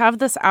 you have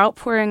this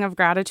outpouring of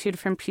gratitude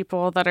from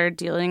people that are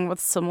dealing with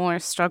similar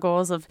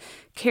struggles of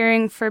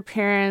caring for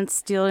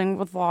parents, dealing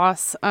with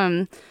loss.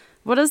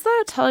 What does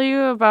that tell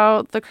you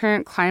about the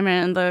current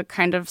climate and the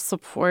kind of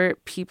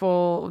support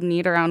people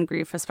need around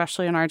grief,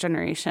 especially in our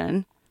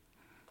generation?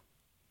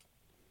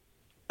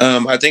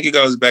 I think it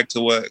goes back to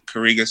what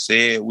Kariga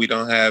said. We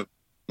don't have,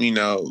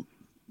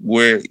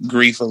 we're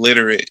grief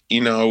illiterate.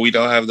 We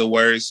don't have the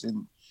words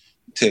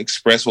to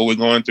express what we're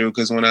going through.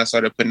 Because when I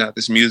started putting out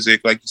this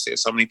music, like you said,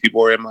 so many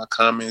people are in my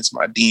comments,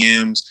 my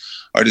DMs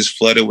are just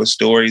flooded with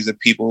stories of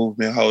people who've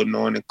been holding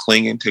on and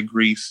clinging to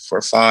grief for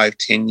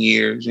 5-10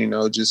 years,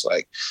 just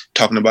like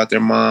talking about their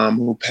mom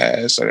who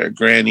passed or their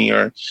granny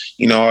or,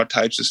 all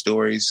types of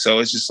stories. So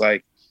it's just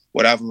like,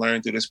 what I've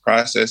learned through this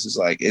process is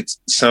like, it's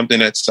something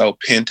that's so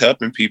pent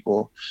up in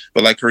people.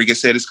 But like Kariga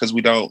said, it's because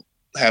we don't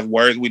have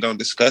words. We don't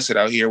discuss it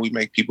out here. We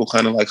make people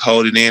kind of like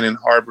hold it in and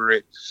harbor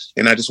it.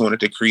 And I just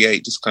wanted to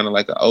create just kind of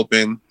like an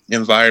open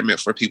environment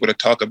for people to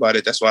talk about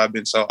it. That's why I've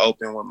been so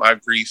open with my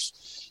grief,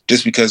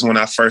 just because when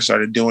I first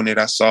started doing it,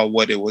 I saw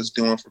what it was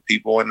doing for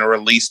people and the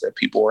release that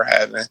people were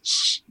having.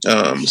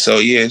 So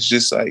yeah, it's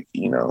just like,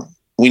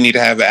 we need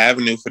to have an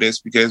avenue for this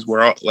because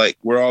we're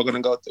all going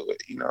to go through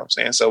it. You know what I'm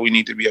saying? So we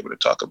need to be able to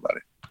talk about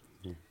it.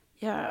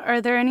 Yeah.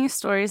 Are there any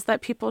stories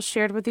that people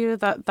shared with you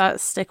that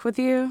stick with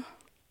you?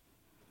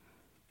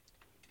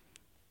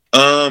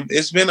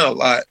 It's been a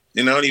lot,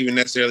 and I don't even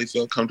necessarily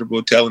feel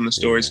comfortable telling the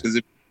stories because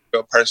it's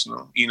real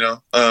personal,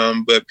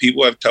 but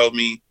people have told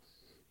me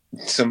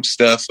some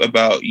stuff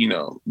about,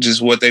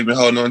 just what they've been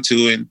holding on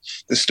to and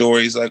the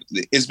stories. Like,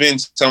 it's been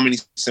so many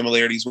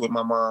similarities with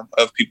my mom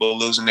of people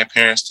losing their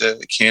parents to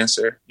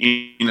cancer,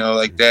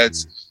 like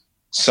that's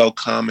so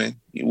common,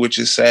 which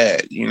is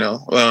sad,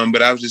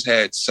 but I've just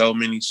had so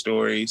many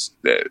stories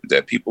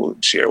that people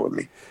share with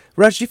me.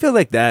 Raj, do you feel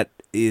like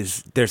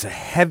there's a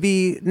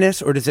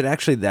heaviness, or does it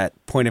actually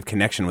that point of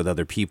connection with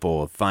other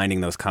people, finding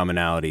those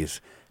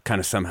commonalities kind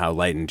of somehow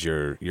lightened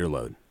your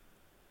load?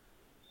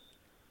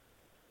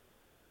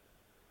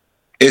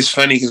 It's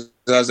funny because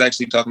I was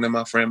actually talking to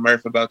my friend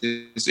Murph about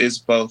this. It's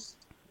both.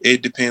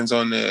 It depends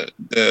on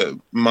the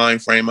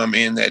mind frame I'm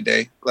in that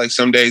day. Like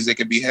some days it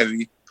could be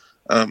heavy,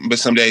 but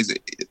some days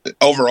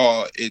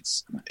overall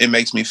it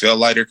makes me feel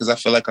lighter because I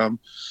feel like I'm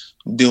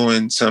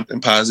doing something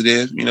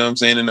positive, you know what I'm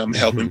saying? And I'm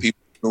helping people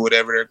through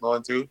whatever they're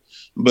going through.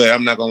 But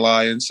I'm not gonna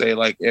lie and say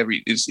like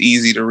it's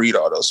easy to read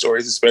all those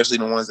stories, especially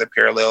the ones that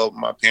parallel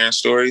my parents'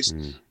 stories.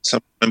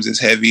 Sometimes it's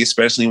heavy,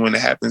 especially when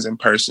it happens in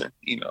person.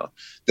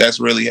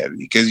 That's really heavy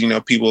because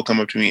people will come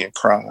up to me and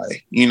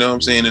cry. You know what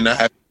I'm saying? And I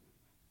have to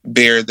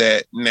bear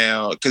that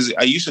now because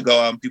I used to go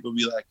out and people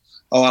be like,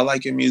 "Oh, I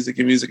like your music.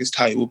 Your music is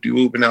tight, whoop de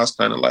whoop," and now it's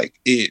kind of like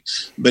it.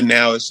 But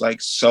now it's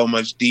like so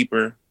much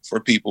deeper for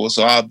people.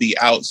 So I'll be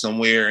out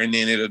somewhere and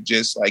then it'll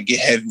just like get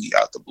heavy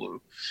out the blue.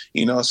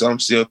 So I'm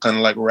still kind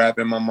of like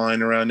wrapping my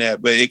mind around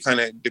that, but it kind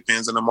of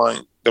depends on the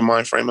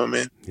mind frame I'm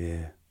in.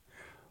 Yeah.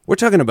 We're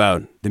talking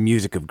about the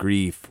music of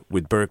grief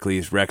with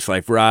Berkeley's Rex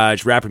Life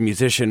Raj, rapper,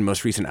 musician.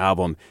 Most recent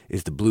album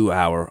is The Blue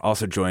Hour,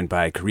 also joined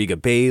by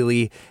Kariga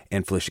Bailey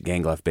and Felicia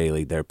Gangloff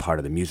Bailey. They're part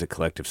of the music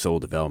collective Soul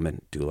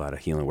Development, do a lot of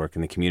healing work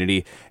in the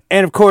community.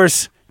 And of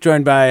course,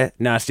 joined by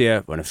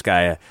Nastya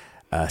Vonevskaya,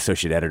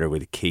 associate editor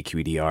with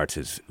KQED Arts,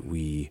 as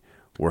we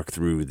work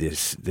through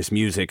this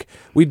music.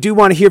 We do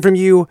want to hear from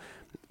you.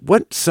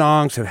 What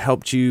songs have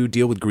helped you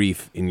deal with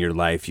grief in your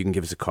life? You can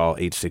give us a call,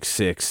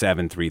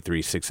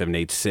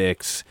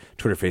 866-733-6786.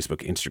 Twitter,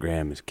 Facebook,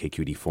 Instagram is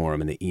KQED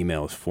Forum, and the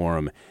email is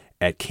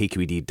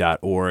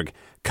forum@kqed.org.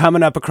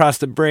 Coming up across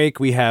the break,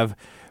 we have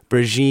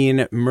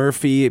Brigine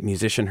Murphy,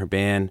 musician. Her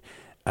band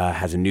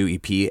has a new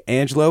EP,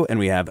 Angelo, and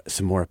we have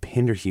some more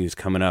Pinder Hughes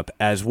coming up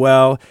as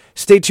well.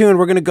 Stay tuned.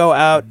 We're going to go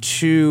out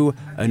to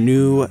a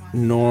new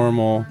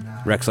normal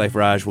Rex Life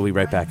Raj. We'll be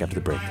right back after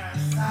the break.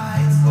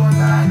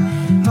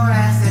 Lord, I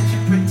ask that you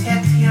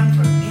protect him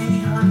from any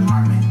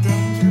harm and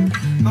danger.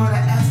 Lord, I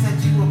ask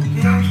that you will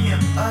build him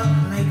up,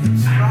 make him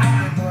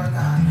stronger, Lord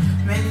God.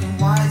 Make him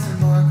wiser,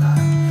 Lord God.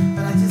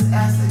 But I just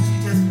ask that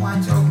you just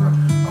watch over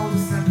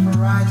Otis and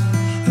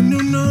Faraji. A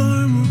new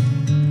normal,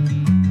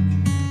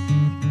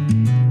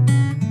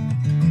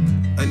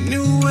 a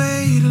new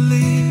way to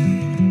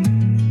live,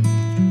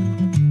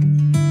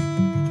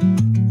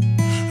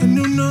 a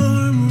new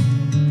normal.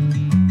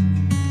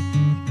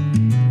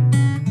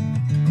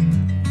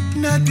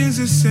 Nothing's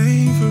the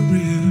same for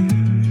real.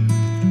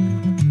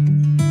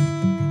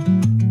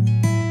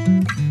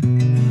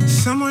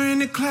 Somewhere in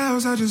the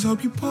clouds, I just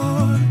hope you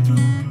pour through.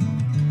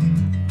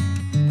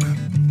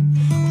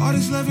 All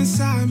this love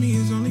inside me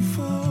is only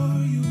for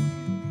you.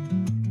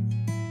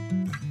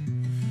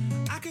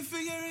 I can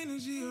feel your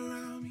energy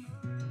around me,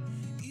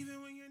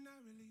 even when you're not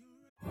really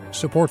around.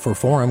 Support for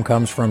Forum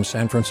comes from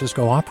San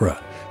Francisco Opera.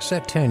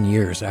 Set 10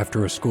 years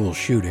after a school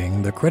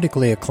shooting, the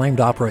critically acclaimed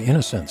opera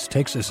Innocence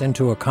takes us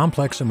into a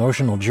complex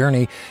emotional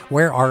journey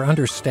where our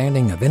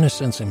understanding of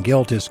innocence and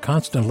guilt is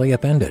constantly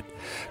upended.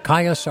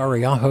 Kaya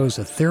Sariaho's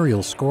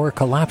ethereal score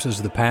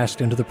collapses the past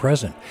into the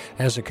present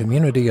as a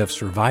community of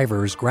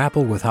survivors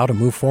grapple with how to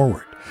move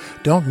forward.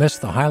 Don't miss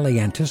the highly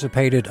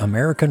anticipated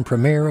American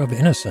premiere of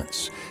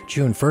Innocence,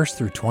 June 1st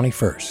through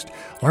 21st.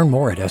 Learn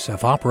more at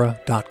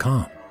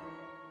sfopera.com.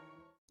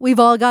 We've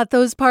all got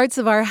those parts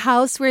of our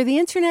house where the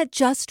internet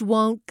just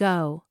won't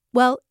go.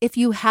 Well, if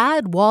you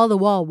had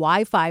wall-to-wall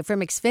Wi-Fi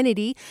from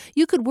Xfinity,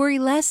 you could worry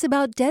less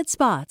about dead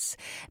spots.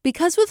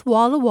 Because with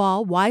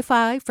wall-to-wall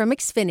Wi-Fi from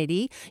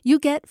Xfinity, you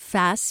get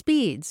fast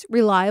speeds,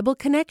 reliable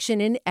connection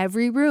in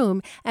every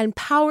room, and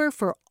power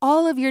for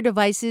all of your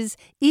devices,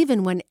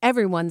 even when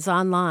everyone's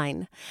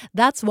online.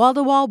 That's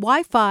wall-to-wall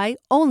Wi-Fi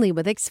only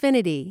with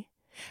Xfinity.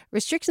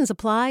 Restrictions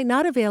apply,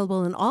 not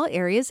available in all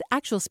areas.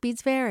 Actual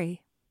speeds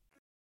vary.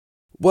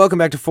 Welcome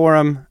back to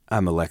Forum.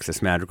 I'm Alexis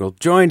Madrigal,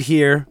 joined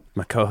here,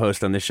 my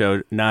co-host on the show,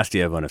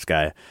 Nastia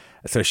Ivanovskaya,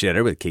 associate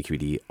editor with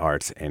KQED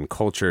Arts and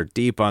Culture,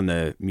 deep on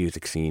the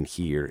music scene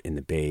here in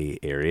the Bay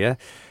Area.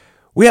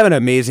 We have an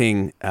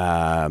amazing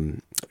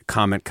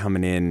comment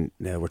coming in.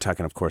 We're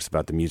talking, of course,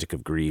 about the music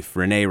of grief.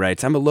 Renee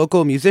writes, I'm a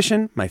local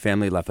musician. My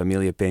family, La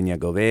Familia Peña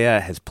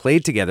Govea, has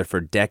played together for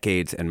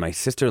decades, and my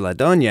sister, La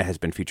Doña, has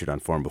been featured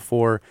on Forum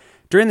before.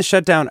 During the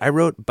shutdown, I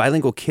wrote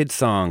bilingual kids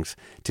songs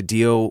to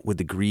deal with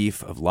the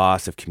grief of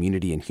loss of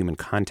community and human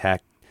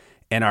contact.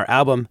 And our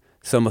album,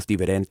 Somos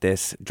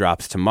Diferentes,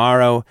 drops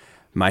tomorrow.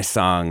 My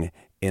song,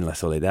 En la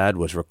Soledad,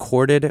 was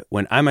recorded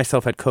when I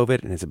myself had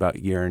COVID and is about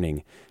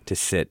yearning to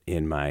sit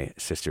in my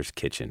sister's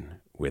kitchen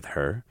with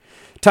her.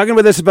 Talking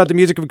with us about the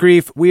music of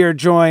grief, we are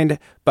joined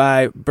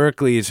by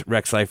Berkeley's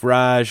Rex Life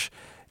Raj.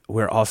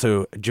 We're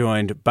also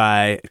joined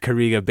by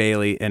Kariga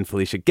Bailey and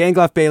Felicia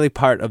Gangloff Bailey,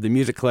 part of the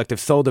music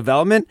collective Soul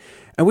Development.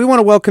 And we want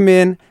to welcome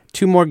in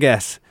two more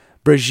guests.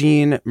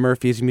 Brigitte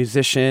Murphy is a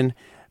musician.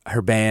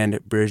 Her band,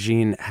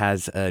 Brigitte,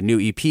 has a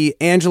new EP,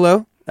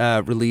 Angelo,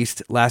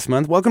 released last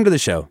month. Welcome to the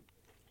show.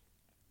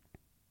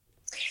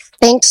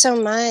 Thanks so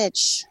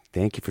much.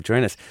 Thank you for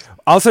joining us.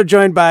 Also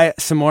joined by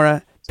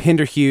Samora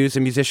Pinder Hughes, a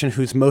musician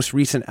whose most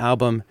recent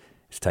album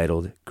is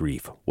titled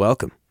Grief.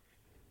 Welcome.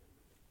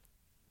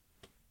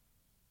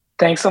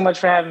 Thanks so much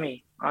for having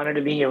me. Honored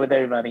to be here with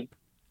everybody.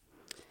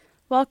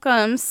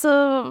 Welcome.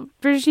 So,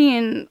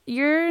 Brigitte,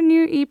 your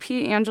new EP,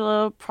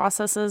 Angelo,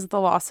 processes the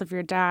loss of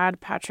your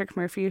dad, Patrick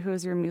Murphy, who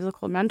is your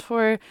musical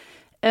mentor.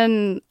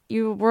 And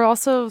you were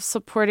also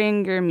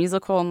supporting your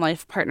musical and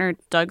life partner,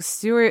 Doug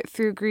Stewart,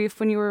 through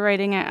grief when you were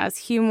writing it, as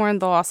he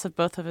mourned the loss of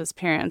both of his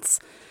parents.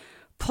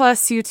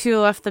 Plus, you two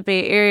left the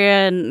Bay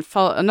Area and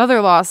felt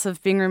another loss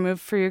of being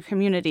removed from your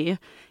community.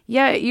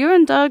 Yet, you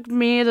and Doug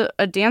made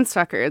a dance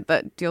record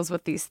that deals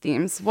with these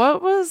themes.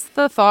 What was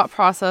the thought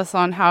process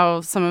on how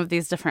some of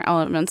these different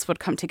elements would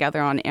come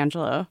together on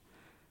Angelo?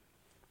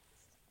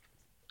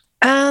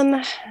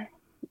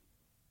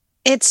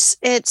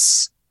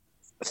 It's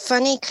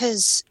funny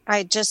because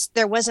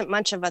there wasn't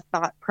much of a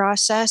thought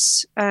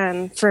process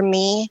for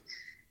me,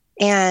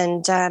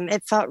 and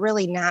it felt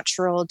really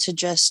natural to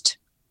just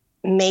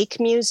make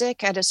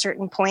music at a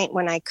certain point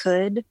when I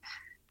could.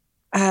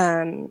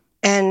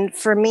 And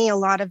for me, a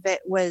lot of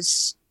it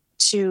was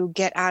to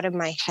get out of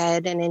my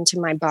head and into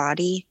my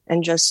body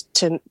and just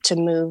to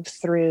move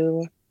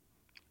through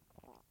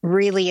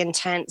really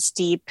intense,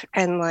 deep,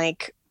 and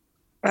like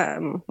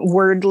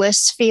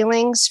wordless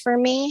feelings for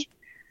me.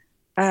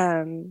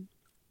 And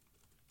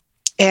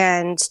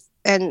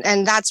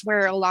that's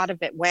where a lot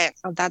of it went.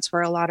 That's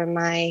where a lot of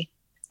my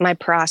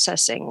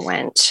processing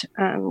went,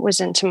 was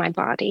into my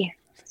body.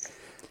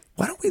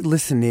 Why don't we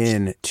listen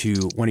in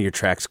to one of your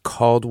tracks,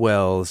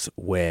 Caldwell's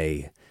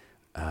Way,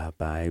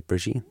 by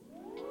Brigitte?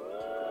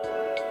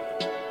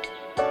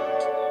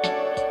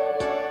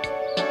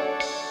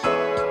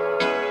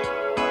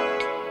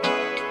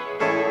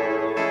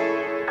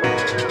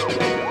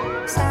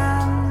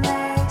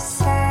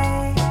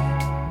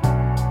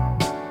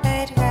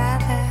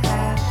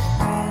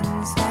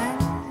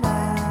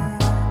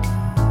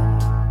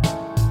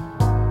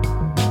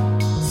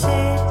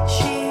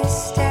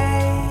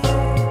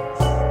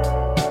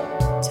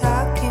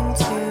 Talking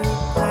to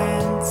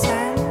plants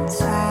and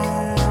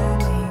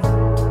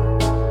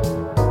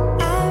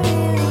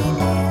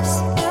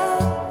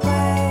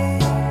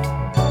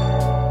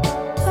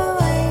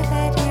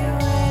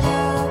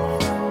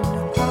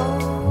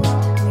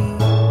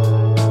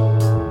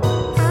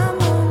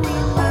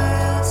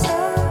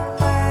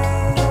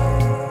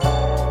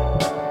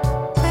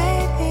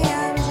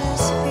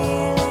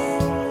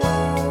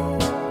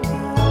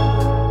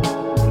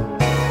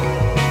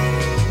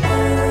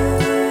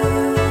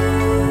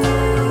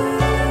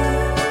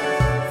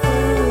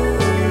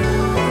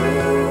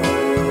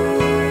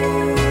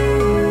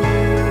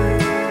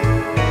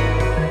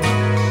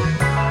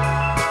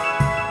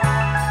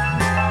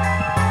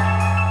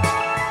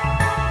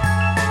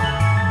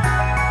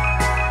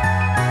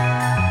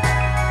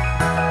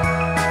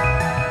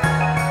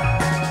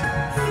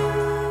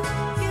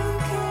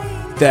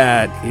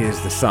That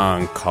is the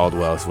song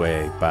Caldwell's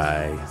Way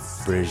by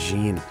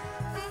Brigitte.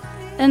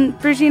 And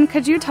Brigitte,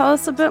 could you tell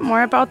us a bit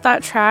more about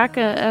that track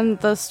and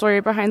the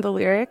story behind the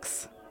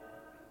lyrics?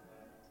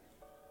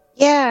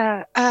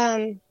 Yeah,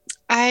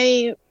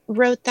 I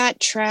wrote that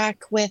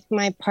track with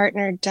my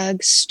partner,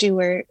 Doug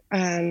Stewart.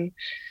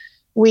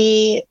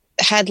 We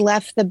had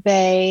left the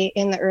Bay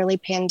in the early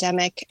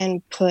pandemic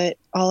and put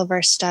all of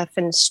our stuff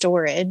in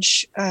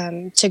storage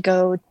to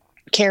go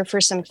care for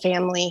some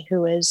family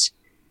who was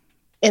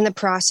in the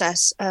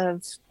process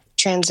of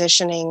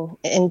transitioning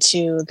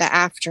into the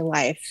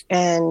afterlife.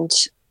 And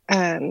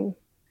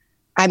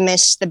I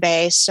missed the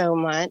Bay so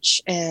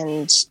much,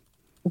 and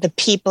the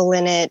people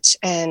in it,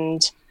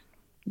 and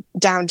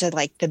down to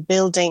like the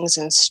buildings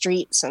and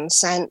streets and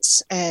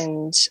scents.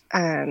 And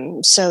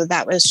so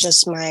that was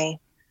just my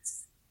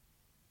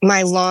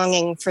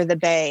longing for the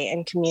Bay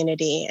and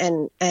community,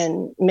 and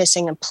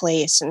missing a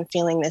place and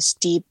feeling this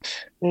deep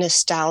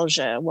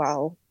nostalgia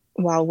while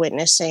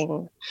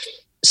witnessing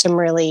some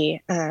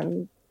really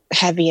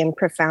heavy and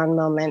profound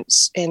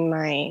moments in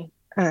my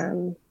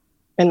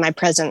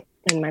present.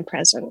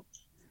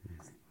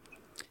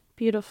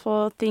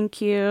 Beautiful. Thank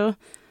you.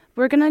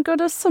 We're going to go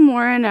to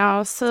Samora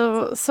now.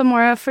 So,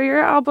 Samora, for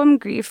your album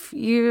Grief,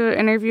 you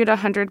interviewed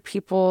 100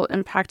 people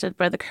impacted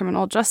by the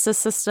criminal justice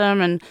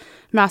system and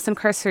mass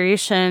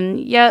incarceration.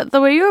 Yet the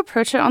way you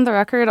approach it on the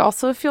record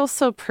also feels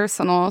so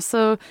personal.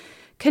 So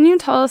can you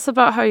tell us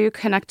about how you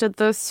connected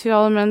those two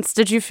elements?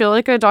 Did you feel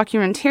like a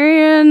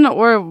documentarian,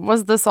 or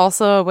was this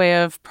also a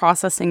way of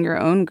processing your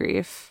own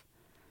grief?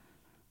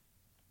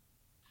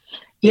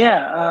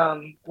 Yeah,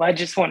 well, I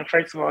just want to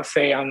first of all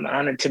say I'm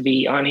honored to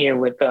be on here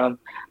with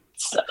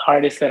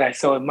artists that I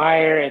so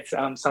admire. It's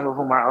some of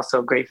whom are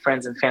also great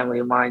friends and family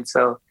of mine.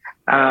 So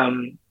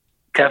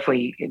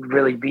definitely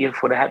really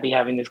beautiful to be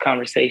having this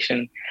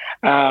conversation.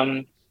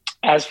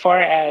 As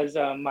far as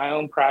my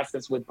own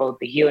process with both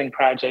the Healing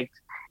Project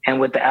and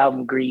with the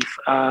album Grief,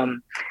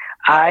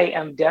 I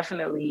am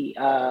definitely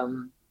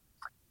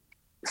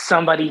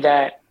somebody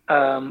that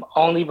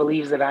only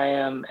believes that I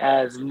am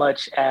as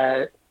much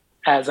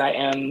as I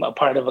am a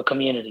part of a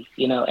community,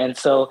 you know? And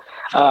so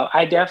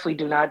I definitely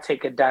do not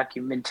take a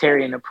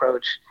documentarian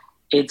approach.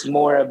 It's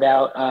more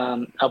about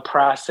a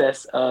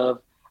process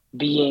of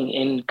being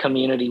in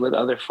community with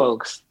other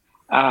folks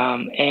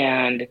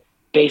and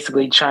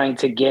basically trying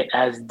to get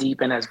as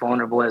deep and as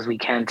vulnerable as we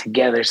can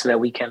together so that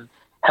we can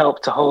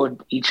help to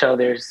hold each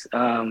other's,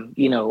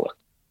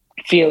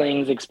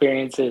 feelings,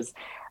 experiences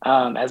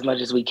as much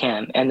as we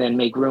can, and then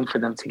make room for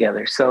them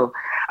together. So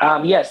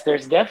yes,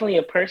 there's definitely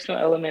a personal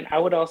element. I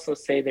would also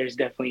say there's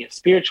definitely a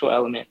spiritual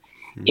element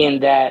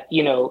in that,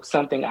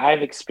 something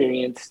I've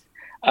experienced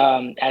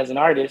as an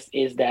artist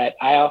is that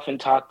I often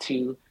talk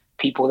to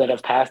people that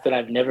have passed that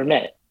I've never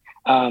met.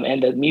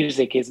 And the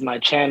music is my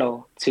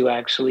channel to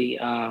actually,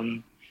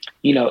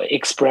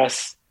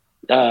 express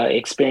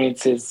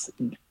experiences,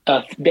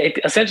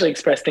 essentially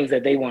express things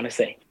that they want to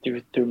say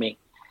through me.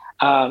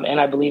 And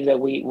I believe that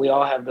we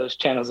all have those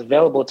channels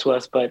available to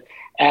us. But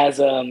as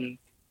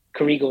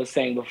Kariga was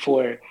saying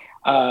before,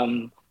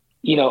 a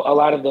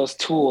lot of those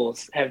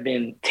tools have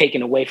been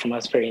taken away from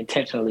us very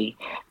intentionally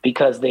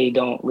because they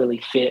don't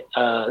really fit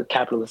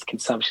capitalist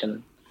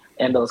consumption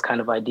and those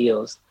kind of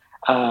ideals.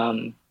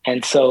 And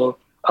so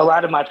a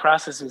lot of my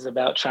process is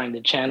about trying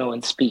to channel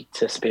and speak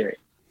to spirit.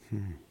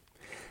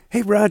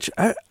 Hey, Raj,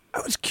 I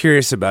was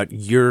curious about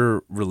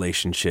your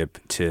relationship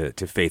to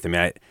faith. I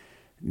mean, I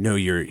know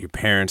your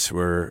parents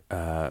were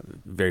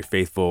very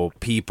faithful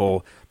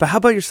people, but how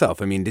about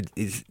yourself? I mean,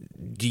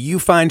 do you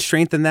find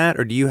strength in that,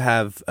 or do you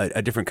have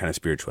a different kind of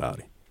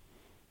spirituality?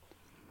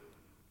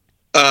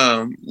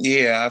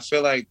 Yeah, I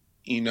feel like,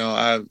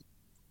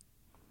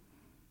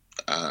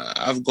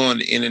 I've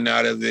gone in and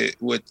out of it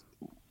with,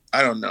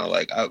 I don't know,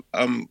 like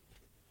I'm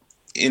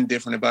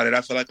indifferent about it. I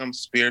feel like I'm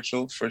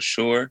spiritual for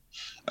sure.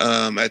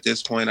 At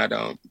this point, I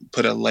don't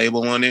put a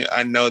label on it.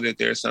 I know that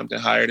there's something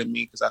higher than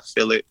me because I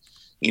feel it.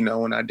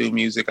 When I do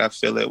music, I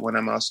feel it. When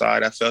I'm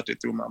outside, I felt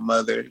it through my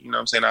mother. You know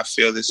what I'm saying? I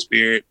feel the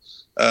spirit,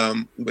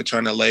 but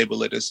trying to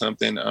label it as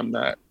something I'm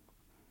not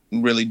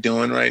really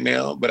doing right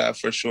now. But I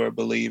for sure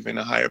believe in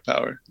a higher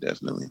power,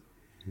 definitely.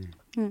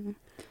 Mm-hmm.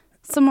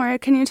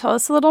 Samora, can you tell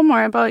us a little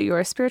more about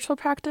your spiritual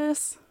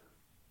practice?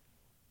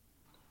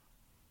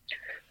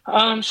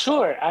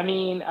 Sure. I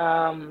mean,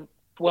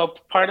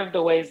 part of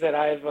the ways that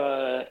I've,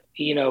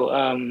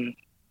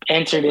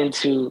 entered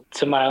into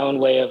my own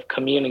way of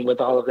communing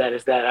with all of that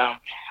is that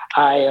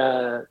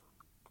I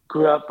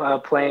grew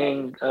up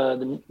playing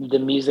the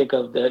music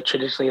of the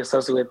traditionally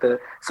associated with the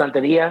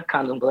Santeria,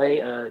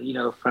 Candomblé,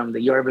 from the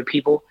Yoruba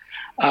people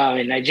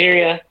in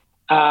Nigeria.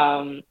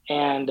 That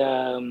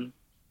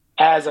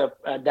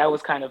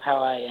was kind of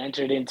how I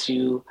entered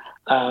into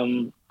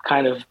wanting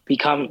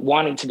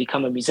to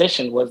become a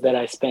musician, was that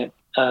I spent,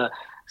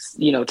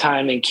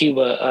 time in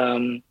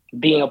Cuba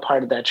being a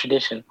part of that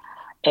tradition.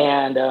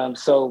 And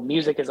so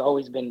music has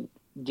always been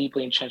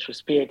deeply entrenched with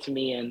spirit to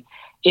me. And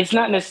it's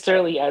not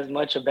necessarily as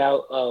much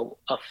about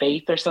a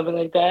faith or something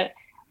like that,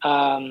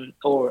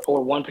 or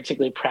one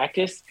particular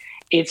practice.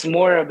 it's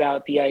more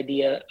about the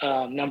idea,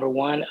 number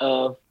one,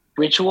 of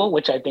ritual,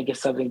 which I think is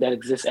something that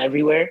exists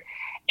everywhere,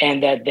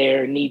 and that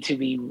there need to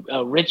be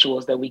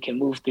rituals that we can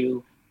move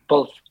through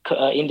both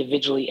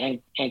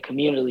individually and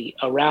communally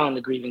around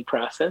the grieving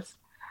process.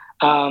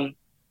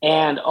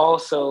 And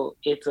also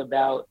it's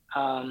about,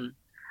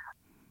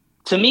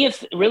 to me,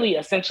 it's really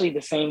essentially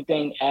the same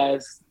thing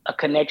as a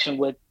connection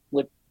with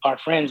our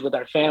friends, with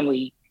our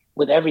family,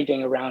 with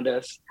everything around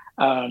us.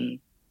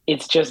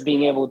 It's just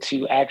being able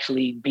to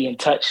actually be in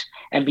touch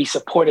and be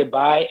supported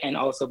by, and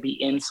also be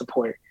in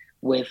support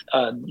with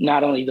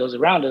not only those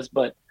around us,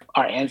 but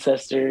our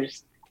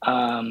ancestors,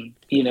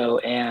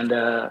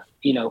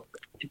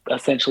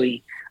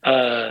 essentially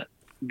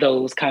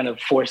those kind of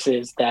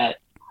forces that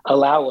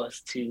allow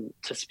us to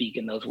speak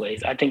in those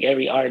ways. I think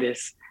every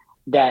artist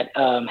that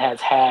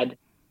has had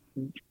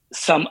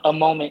a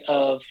moment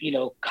of,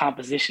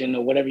 composition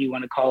or whatever you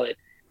want to call it,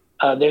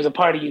 there's a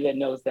part of you that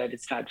knows that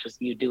it's not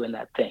just you doing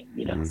that thing,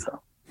 so.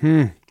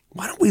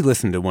 Why don't we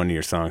listen to one of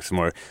your songs some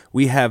more?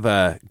 We have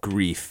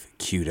Grief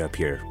queued up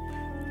here.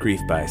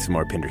 Grief by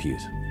Samora Pinder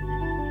Hughes.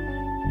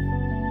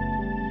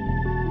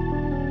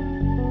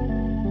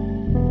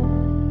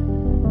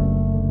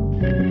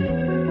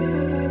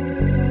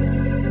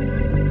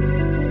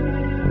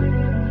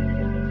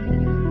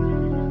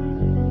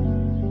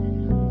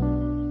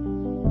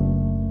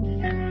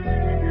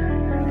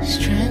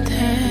 Strength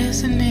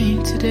has a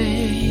name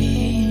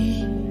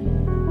today.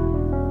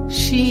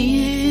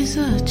 She is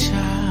a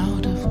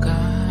child of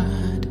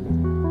God,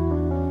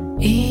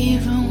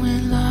 even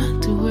when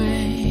locked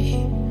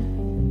away.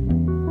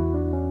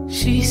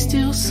 She's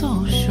still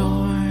so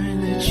sure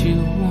that you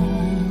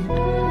won't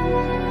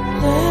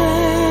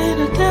let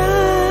her down.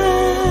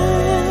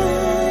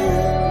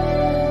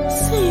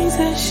 Sings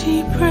as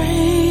she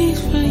prays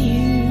for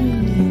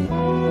you.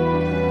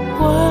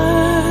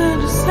 What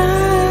a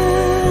sound,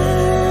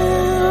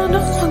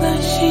 all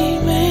that she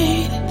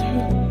made it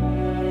through.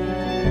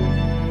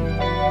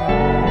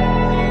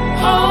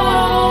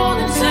 Hold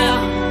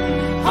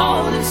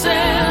and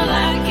tell, I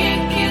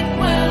can't get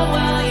well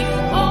while you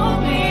hold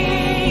me.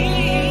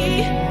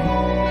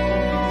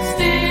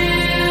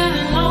 Still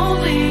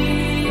lonely,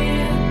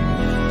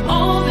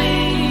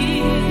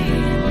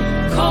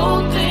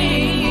 cold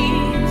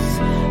things.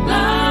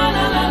 La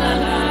la la la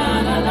la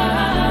la la.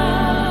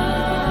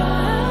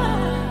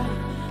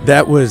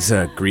 That was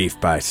Grief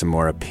by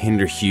Samora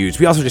Pinder Hughes.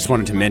 We also just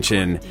wanted to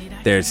mention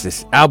there's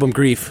this album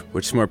Grief,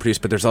 which Samora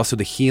produced, but there's also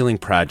the Healing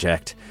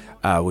Project,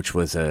 which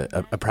was a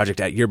project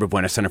at Yerba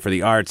Buena Center for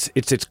the Arts.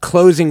 It's its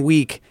closing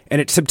week, and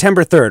it's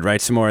September 3rd, right,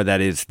 Samora?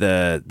 That is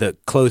the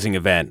closing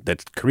event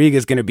that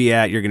Kariga's going to be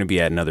at, you're going to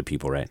be at, and other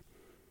people, right?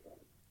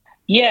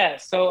 Yeah,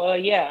 so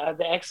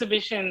the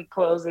exhibition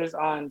closes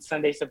on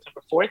Sunday,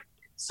 September 4th.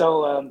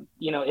 So,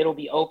 it'll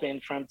be open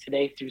from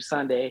today through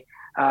Sunday,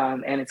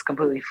 and it's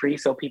completely free,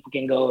 so people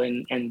can go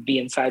and be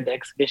inside the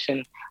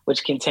exhibition,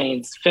 which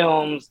contains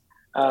films,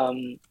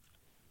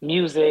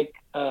 music,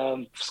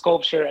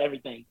 sculpture,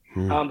 everything.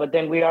 But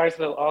then we are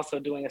also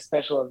doing a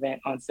special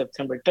event on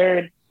September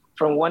 3rd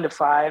from 1 to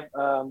 5,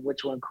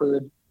 which will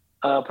include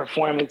a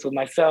performance with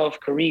myself,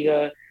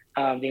 Kariga,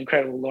 the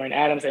incredible Lauren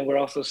Adams, and we're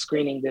also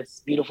screening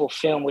this beautiful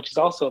film, which is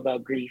also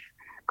about grief,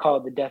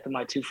 called The Death of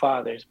My Two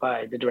Fathers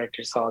by the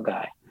director Saul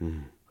Guy.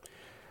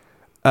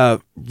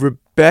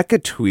 Rebecca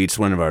tweets,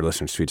 one of our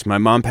listeners tweets, "My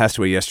mom passed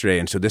away yesterday,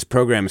 and so this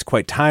program is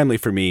quite timely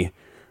for me.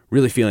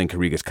 Really feeling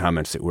Kariga's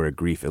comments that we're a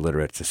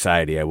grief-illiterate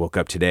society. I woke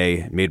up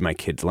today, made my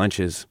kids'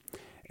 lunches,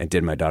 and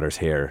did my daughter's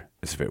hair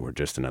as if it were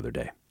just another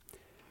day."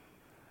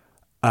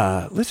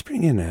 Let's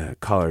bring in a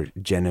caller,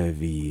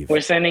 Genevieve.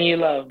 We're sending you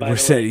love, by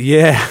the way.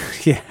 Yeah.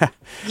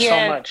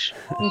 So much.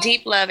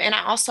 Deep love. And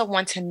I also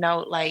want to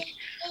note,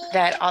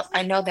 that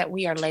I know that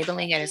we are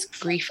labeling it as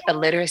grief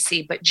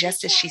illiteracy, but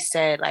just as she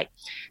said,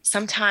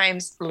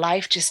 sometimes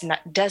life just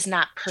does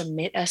not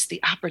permit us the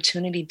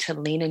opportunity to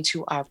lean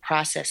into our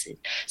processes.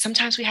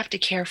 Sometimes we have to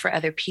care for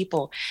other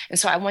people. And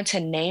so I want to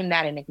name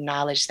that and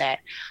acknowledge that.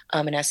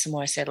 And as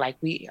Samora said,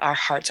 our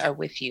hearts are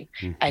with you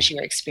as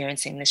you're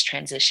experiencing this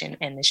transition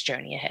and this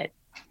journey ahead.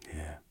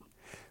 Yeah.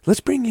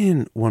 Let's bring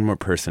in one more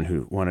person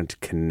who wanted to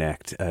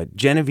connect.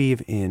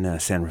 Genevieve in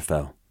San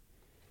Rafael.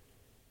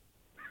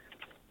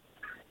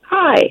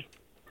 Hi.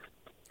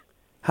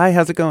 Hi,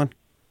 how's it going?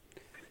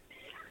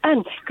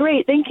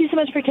 Great. Thank you so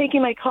much for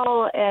taking my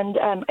call. And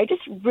I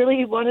just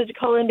really wanted to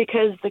call in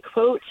because the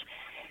quote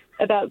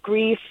about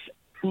grief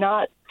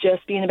not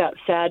just being about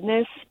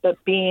sadness,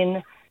 but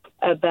being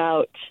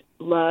about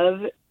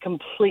love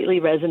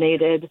completely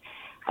resonated.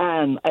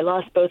 I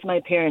lost both my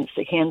parents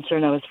to cancer,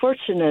 and I was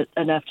fortunate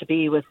enough to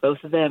be with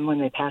both of them when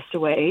they passed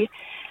away.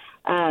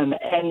 And,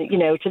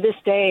 to this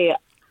day,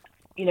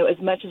 as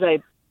much as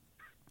I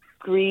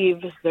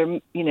grieve their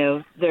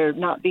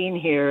not being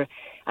here,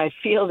 I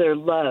feel their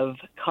love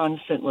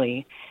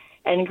constantly.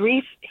 And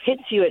grief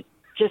hits you at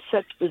just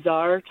such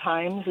bizarre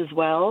times as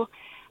well.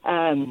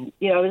 I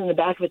was in the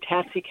back of a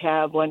taxi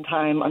cab one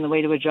time on the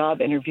way to a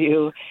job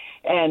interview,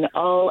 and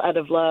All Out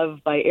of Love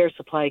by Air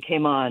Supply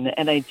came on,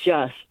 and I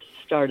just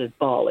started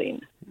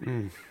bawling.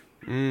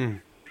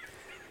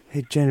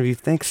 Hey, Genevieve,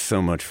 thanks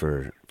so much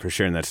for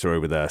sharing that story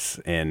with us.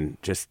 And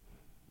just,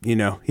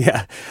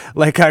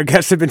 like our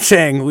guests have been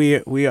saying,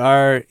 we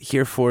are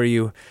here for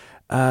you.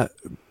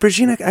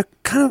 Brigine, I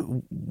kind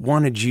of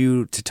wanted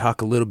you to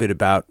talk a little bit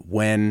about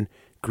when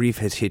grief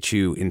has hit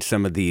you in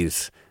some of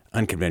these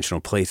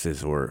unconventional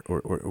places or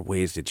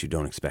ways that you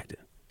don't expect it.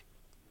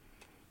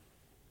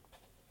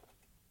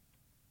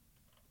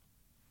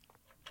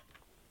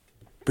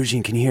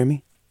 Brigine, can you hear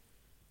me?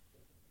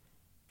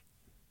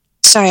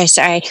 Sorry.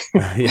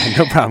 Yeah,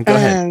 no problem. Go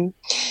ahead.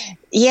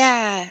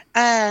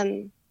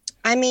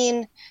 I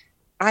mean,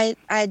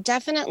 I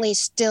definitely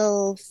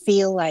still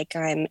feel like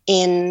I'm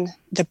in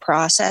the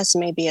process.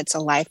 Maybe it's a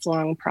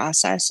lifelong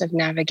process of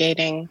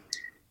navigating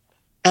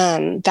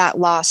that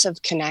loss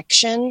of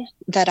connection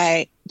that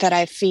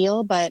I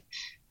feel, but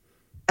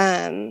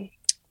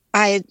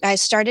I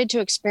started to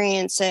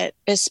experience it,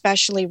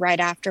 especially right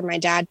after my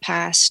dad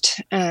passed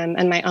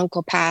and my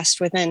uncle passed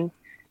within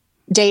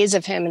days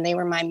of him, and they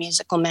were my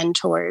musical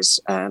mentors.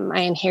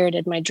 I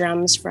inherited my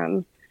drums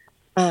from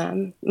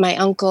my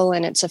uncle,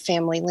 and it's a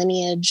family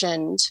lineage,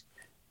 and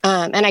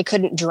I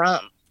couldn't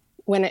drum.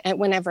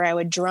 Whenever I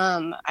would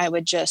drum, I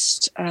would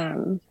just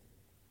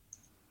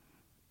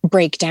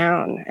break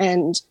down,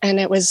 and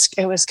it was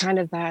kind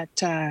of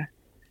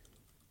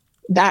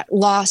that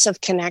loss of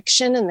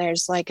connection. And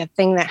there's like a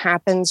thing that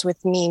happens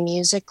with me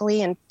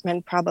musically, and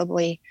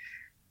probably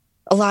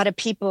a lot of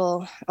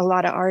people, a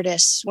lot of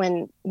artists,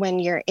 when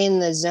you're in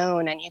the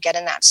zone and you get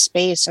in that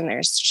space, and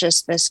there's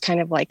just this kind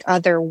of like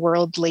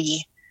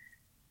otherworldly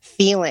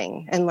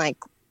feeling and like,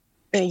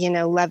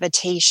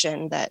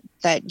 levitation that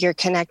you're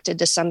connected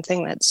to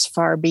something that's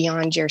far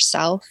beyond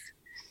yourself.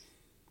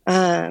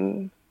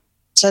 So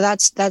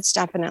that's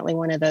definitely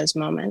one of those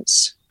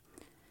moments.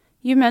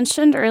 You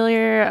mentioned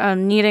earlier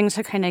needing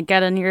to kind of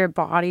get in your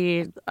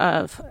body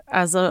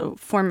as a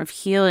form of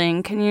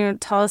healing. Can you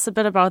tell us a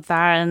bit about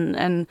that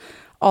and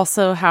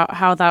also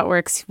how that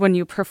works when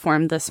you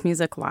perform this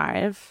music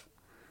live?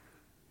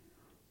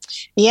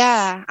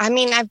 Yeah, I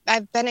mean,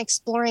 I've been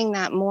exploring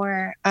that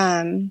more,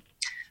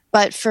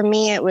 but for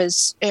me, it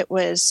was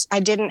I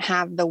didn't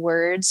have the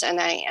words, and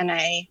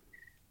I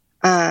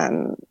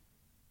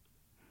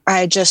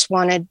just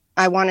wanted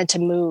to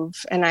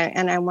move, and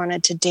I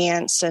wanted to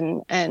dance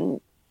and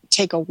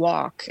take a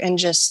walk, and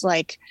just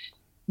like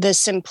the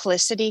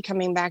simplicity,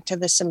 coming back to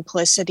the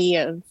simplicity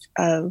of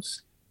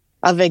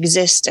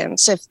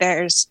existence. If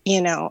there's,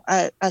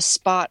 a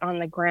spot on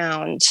the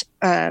ground,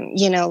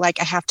 like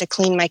I have to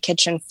clean my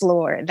kitchen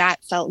floor,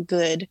 that felt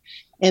good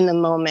in the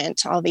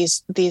moment. All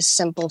these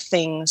simple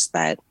things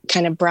that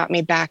kind of brought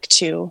me back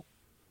to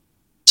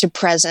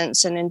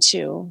presence and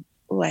into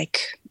like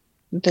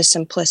the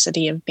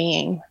simplicity of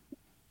being.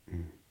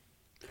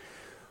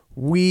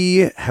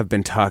 We have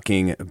been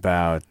talking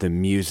about the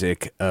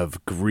music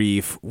of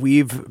grief.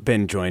 We've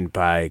been joined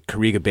by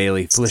Kariga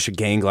Bailey, Felicia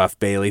Gangloff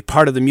Bailey,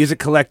 part of the music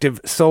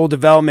collective Soul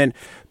Development,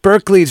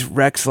 Berkeley's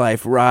Rex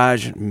Life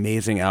Raj,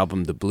 amazing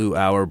album The Blue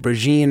Hour,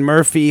 Brigine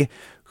Murphy,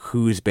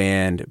 whose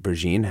band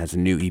Brigine has a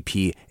new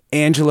EP,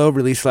 Angelo,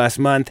 released last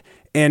month,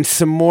 and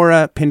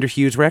Samora Pinder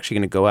Hughes. We're actually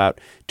going to go out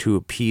to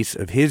a piece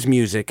of his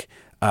music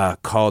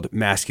called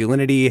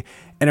Masculinity.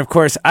 And of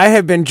course, I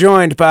have been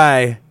joined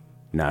by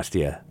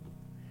Nastia.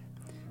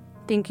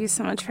 Thank you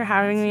so much for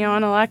having me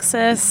on,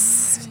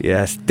 Alexis.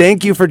 Yes,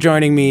 thank you for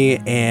joining me,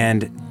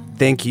 and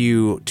thank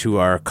you to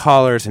our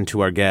callers and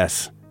to our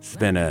guests. It's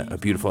been a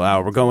beautiful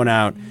hour. We're going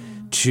out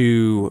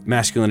to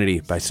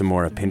Masculinity by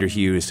Samora Pinder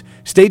Hughes.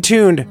 Stay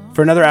tuned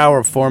for another hour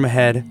of Forum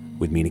Ahead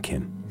with Mina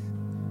Kim.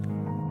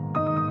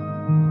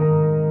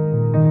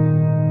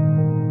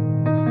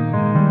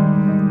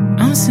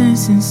 I'm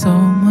sensing so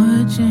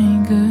much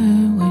anger.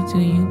 Where do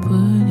you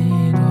put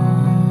it all?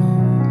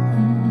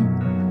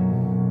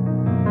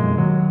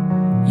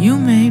 You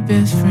made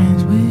best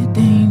friends with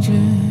danger.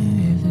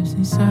 It lives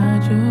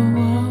inside your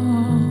walls.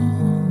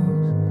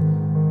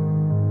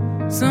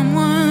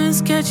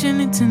 Someone's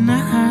catching it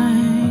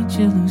tonight.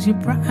 You lose your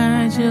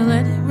pride. You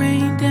let it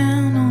rain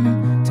down on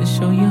them to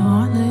show you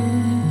heartless.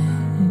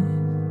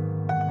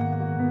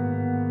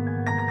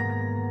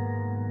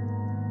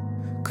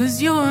 Cause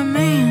you're a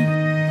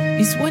man,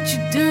 it's what you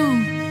do.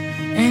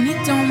 And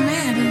it don't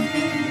matter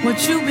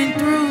what you've been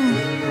through.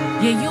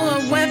 Yeah, you're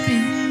a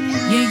weapon.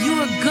 Yeah,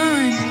 you're a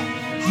gun.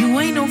 You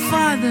ain't no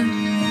father,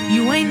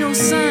 you ain't no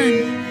son.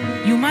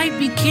 You might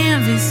be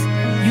canvas,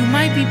 you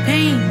might be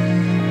paint.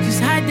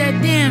 Just hide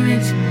that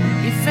damage,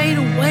 it fade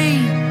away.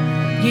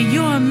 Yeah,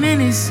 you're a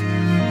menace,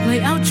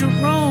 play out your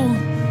role.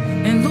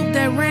 And loop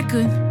that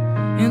record,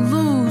 and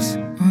lose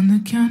on the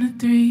count of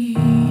 3.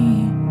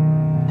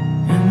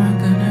 Am I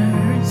gonna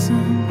hurt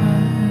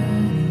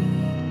somebody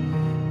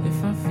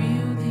if I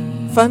feel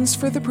these? Funds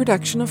for the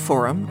production of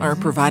Forum are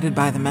provided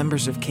by the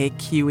members of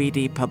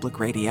KQED Public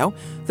Radio,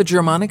 the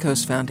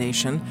Germanicos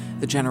Foundation,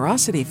 the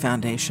Generosity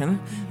Foundation,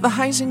 the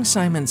Heising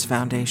Simons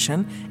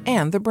Foundation,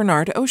 and the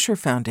Bernard Osher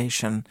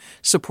Foundation,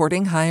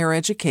 supporting higher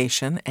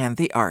education and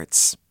the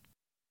arts.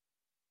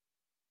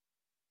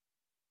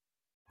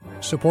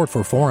 Support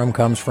for Forum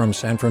comes from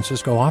San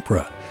Francisco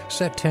Opera.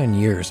 Set 10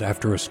 years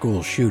after a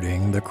school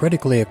shooting, the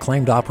critically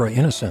acclaimed opera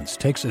Innocence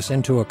takes us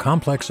into a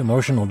complex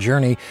emotional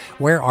journey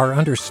where our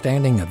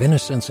understanding of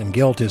innocence and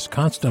guilt is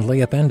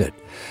constantly upended.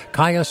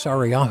 Kaya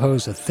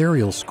Sariaho's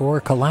ethereal score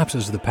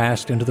collapses the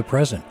past into the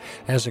present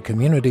as a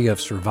community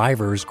of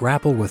survivors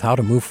grapple with how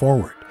to move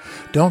forward.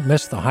 Don't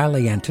miss the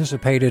highly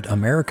anticipated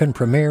American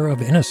premiere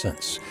of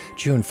Innocence,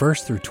 June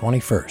 1st through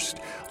 21st.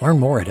 Learn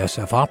more at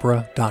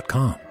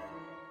sfopera.com.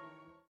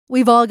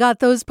 We've all got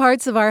those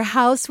parts of our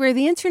house where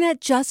the internet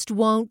just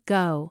won't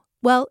go.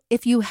 Well,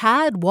 if you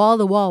had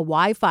wall-to-wall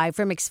Wi-Fi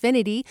from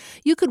Xfinity,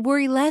 you could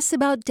worry less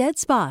about dead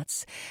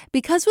spots.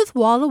 Because with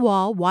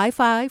wall-to-wall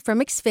Wi-Fi from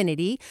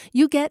Xfinity,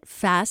 you get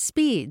fast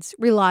speeds,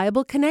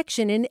 reliable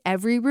connection in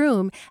every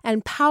room,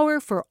 and power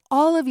for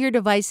all of your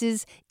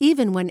devices,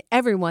 even when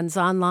everyone's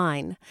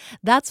online.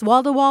 That's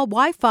wall-to-wall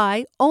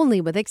Wi-Fi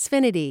only with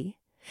Xfinity.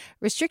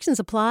 Restrictions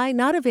apply,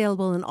 not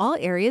available in all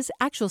areas.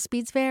 Actual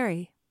speeds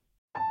vary.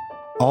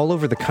 All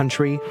over the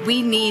country,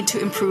 we need to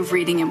improve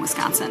reading in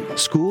Wisconsin.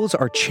 Schools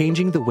are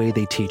changing the way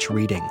they teach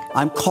reading.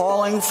 I'm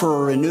calling for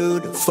a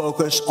renewed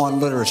focus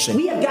on literacy.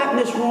 We have gotten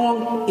this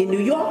wrong in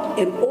New York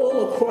and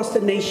all across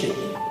the nation.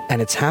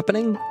 And it's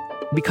happening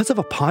because of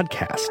a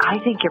podcast. I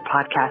think your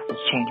podcast has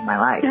changed my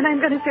life. And I'm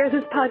going to share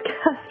this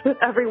podcast with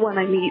everyone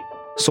I meet.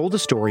 Sold a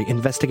Story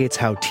investigates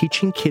how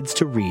teaching kids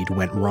to read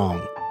went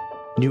wrong.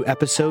 New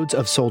episodes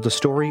of Sold a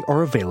Story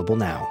are available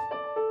now.